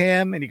 you got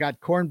him and you got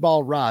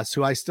Cornball Russ,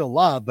 who I still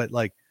love, but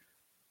like,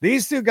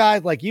 these two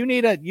guys, like, you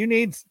need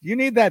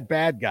that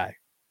bad guy.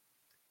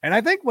 And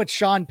I think what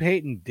Sean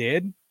Payton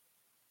did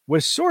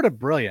was sort of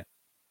brilliant,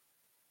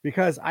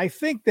 because I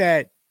think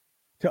that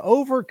to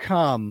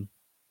overcome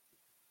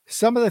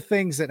some of the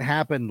things that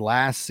happened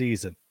last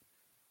season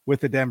with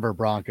the Denver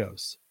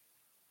Broncos,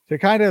 to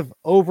kind of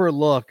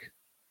overlook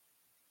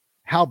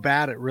how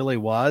bad it really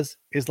was,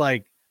 is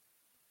like,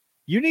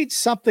 you need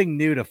something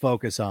new to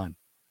focus on.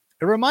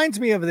 It reminds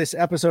me of this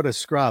episode of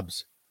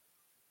Scrubs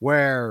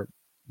where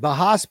the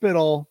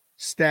hospital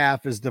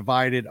staff is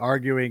divided,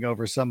 arguing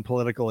over some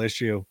political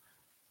issue.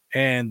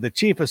 And the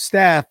chief of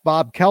staff,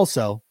 Bob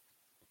Kelso,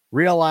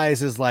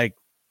 realizes like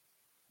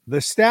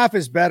the staff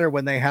is better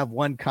when they have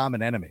one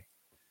common enemy.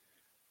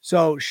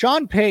 So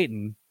Sean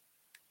Payton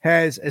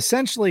has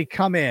essentially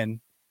come in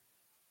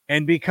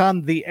and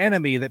become the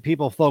enemy that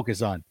people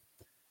focus on.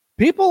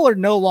 People are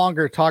no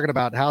longer talking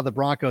about how the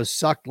Broncos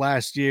sucked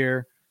last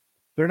year.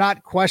 They're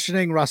not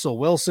questioning Russell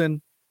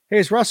Wilson. Hey,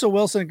 is Russell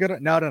Wilson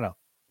good? No.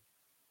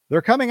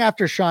 They're coming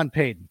after Sean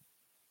Payton.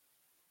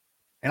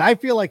 And I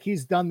feel like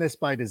he's done this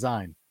by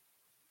design.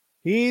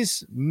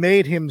 He's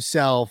made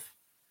himself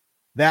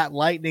that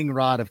lightning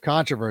rod of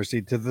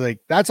controversy to the,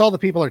 that's all the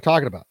people are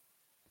talking about.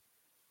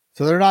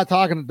 So they're not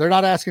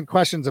asking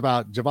questions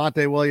about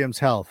Javonte Williams'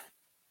 health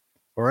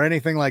or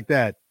anything like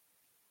that.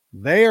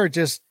 They are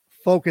just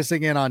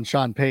focusing in on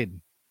Sean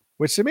Payton,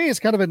 which to me is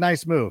kind of a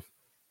nice move.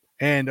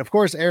 And of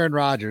course, Aaron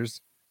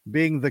Rodgers,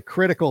 being the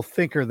critical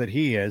thinker that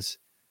he is,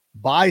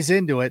 buys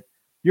into it.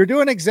 You're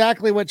doing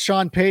exactly what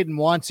Sean Payton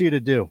wants you to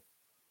do.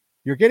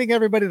 You're getting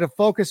everybody to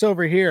focus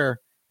over here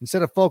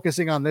instead of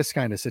focusing on this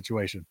kind of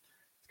situation.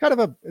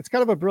 It's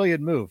kind of a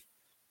brilliant move.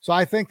 So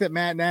I think that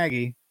Matt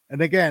Nagy,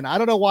 and again, I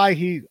don't know why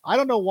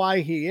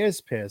he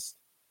is pissed,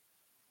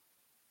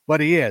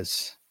 but he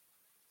is.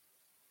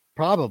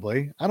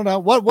 Probably. I don't know.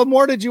 What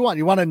more did you want?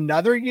 You want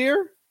another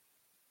year?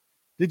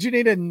 Did you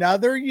need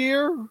another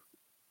year,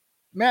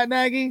 Matt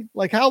Nagy?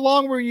 Like, how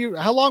long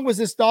was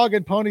this dog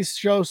and pony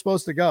show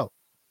supposed to go?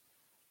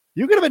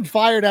 You could have been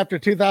fired after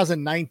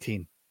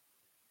 2019.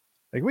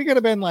 Like, we could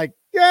have been like,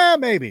 yeah,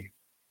 maybe.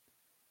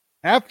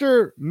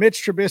 After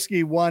Mitch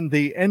Trubisky won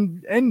the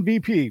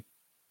MVP,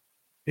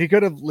 he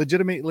could have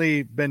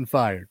legitimately been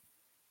fired.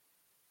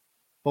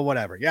 But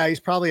whatever. Yeah, he's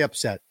probably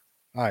upset.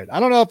 All right. I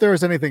don't know if there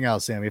was anything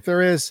else, Sammy. If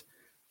there is,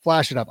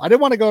 flash it up. I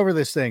didn't want to go over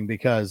this thing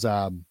because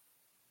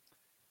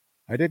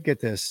I did get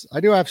this. I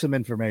do have some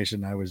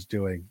information I was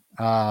doing.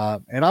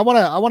 And I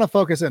want to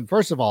focus in.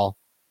 First of all,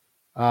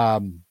 I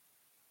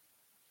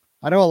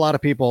know a lot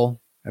of people,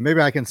 and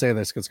maybe I can say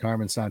this because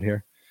Carmen's not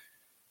here,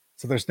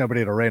 so there's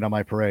nobody to rain on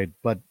my parade.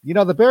 But,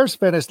 the Bears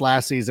finished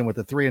last season with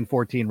a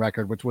 3-14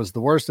 record, which was the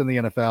worst in the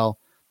NFL.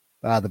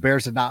 The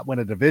Bears did not win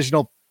a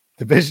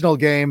divisional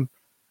game.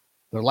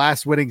 Their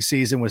last winning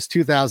season was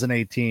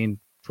 2018,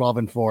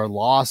 12-4,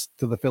 lost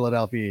to the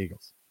Philadelphia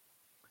Eagles.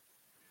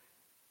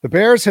 The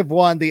Bears have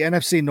won the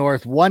NFC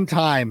North one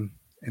time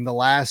in the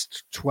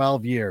last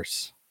 12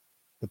 years.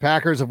 The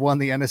Packers have won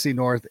the NFC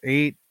North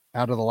 8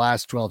 out of the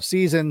last 12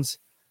 seasons.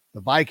 The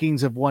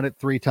Vikings have won it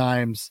 3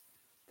 times.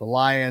 The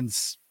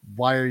Lions,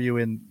 why are you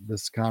in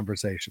this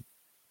conversation?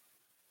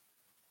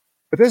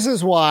 But this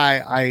is why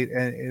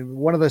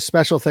one of the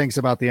special things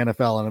about the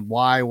NFL and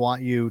why I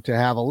want you to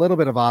have a little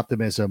bit of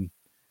optimism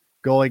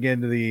going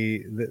into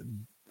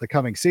the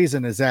coming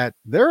season is that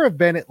there have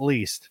been at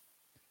least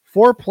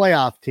 4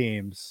 playoff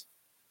teams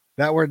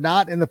that were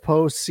not in the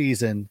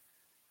postseason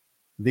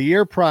the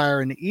year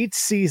prior in each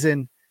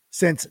season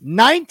since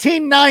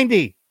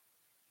 1990.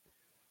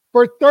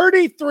 For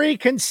 33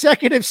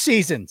 consecutive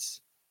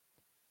seasons,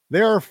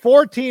 there are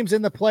 4 teams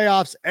in the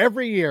playoffs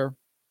every year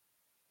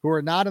who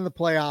are not in the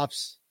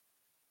playoffs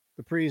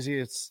the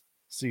previous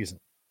season.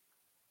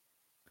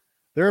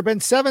 There have been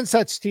 7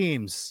 such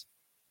teams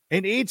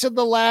in each of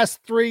the last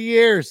 3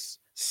 years.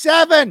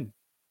 7!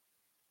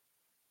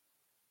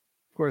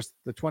 Of course,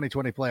 the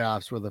 2020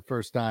 playoffs were the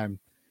first time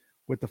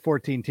with the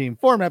 14-team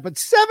format, but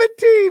 7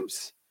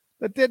 teams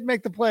that did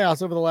make the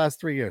playoffs over the last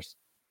 3 years.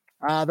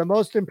 The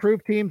most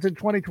improved teams in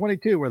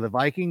 2022 were the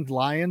Vikings,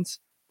 Lions.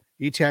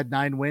 Each had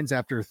 9 wins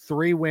after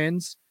 3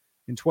 wins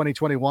in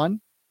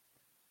 2021.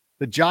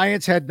 The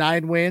Giants had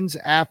 9 wins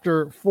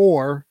after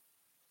 4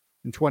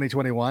 in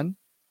 2021.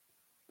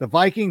 The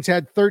Vikings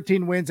had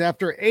 13 wins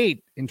after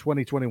 8 in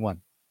 2021.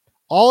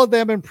 All of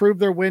them improved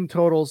their win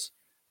totals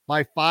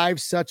by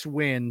 5 such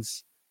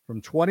wins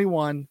from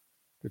 21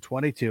 to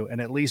 22.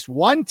 And at least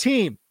one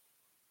team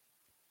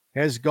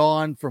has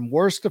gone from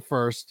worst to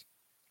first,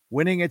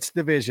 winning its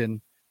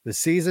division the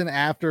season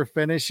after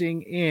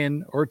finishing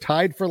in or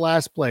tied for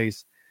last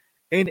place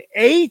in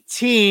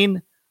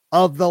 18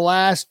 of the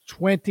last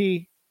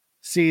 20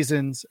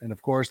 seasons. And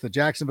of course, the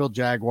Jacksonville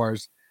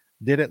Jaguars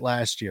did it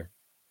last year.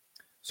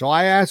 So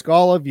I ask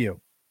all of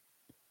you,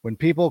 when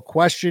people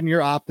question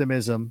your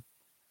optimism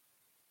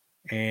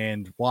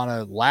and want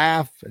to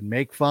laugh and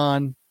make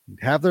fun, and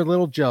have their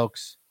little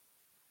jokes,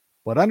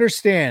 but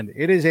understand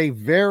it is a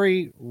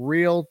very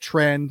real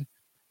trend.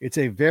 It's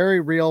a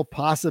very real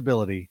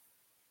possibility,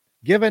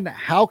 given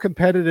how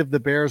competitive the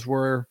Bears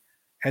were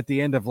at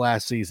the end of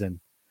last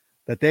season,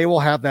 that they will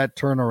have that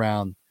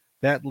turnaround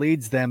that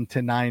leads them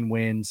to 9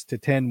 wins, to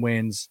 10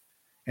 wins,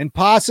 and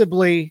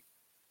possibly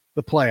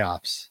the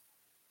playoffs.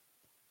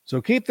 So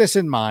keep this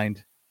in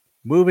mind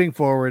moving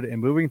forward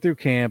and moving through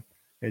camp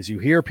as you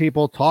hear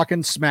people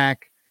talking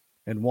smack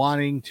and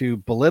wanting to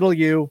belittle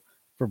you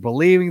for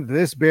believing that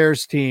this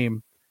Bears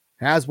team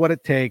has what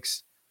it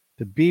takes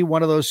to be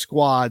one of those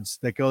squads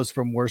that goes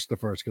from worst to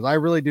first. Because I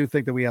really do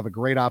think that we have a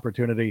great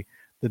opportunity.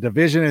 The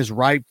division is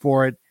ripe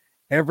for it.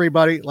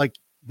 Everybody, like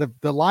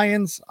the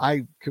Lions,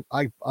 I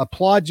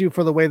applaud you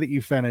for the way that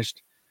you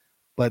finished,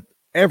 but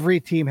every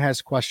team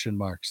has question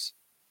marks.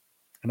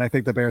 And I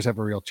think the Bears have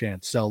a real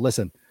chance. So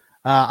listen,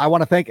 I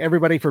want to thank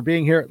everybody for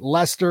being here.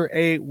 Lester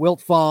A.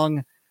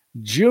 Wiltfong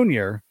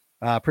Jr.,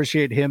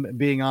 appreciate him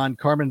being on.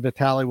 Carmen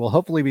Vitale will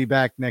hopefully be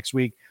back next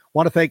week.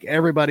 Want to thank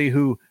everybody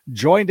who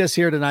joined us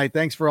here tonight.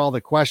 Thanks for all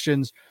the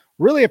questions.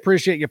 Really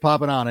appreciate you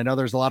popping on. I know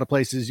there's a lot of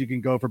places you can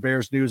go for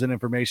Bears news and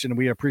information.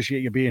 We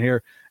appreciate you being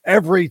here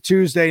every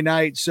Tuesday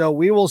night. So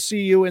we will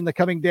see you in the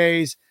coming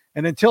days.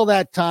 And until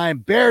that time,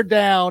 bear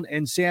down.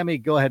 And Sammy,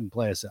 go ahead and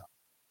play us out.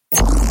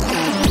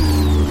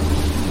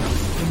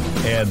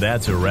 And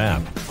that's a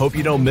wrap. Hope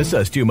you don't miss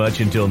us too much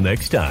until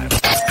next time.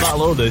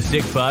 Follow the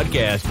Sick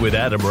Podcast with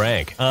Adam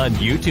Rank on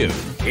YouTube,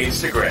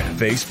 Instagram,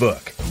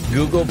 Facebook,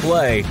 Google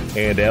Play,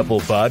 and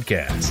Apple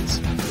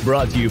Podcasts.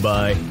 Brought to you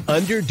by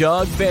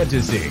Underdog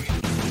Fantasy.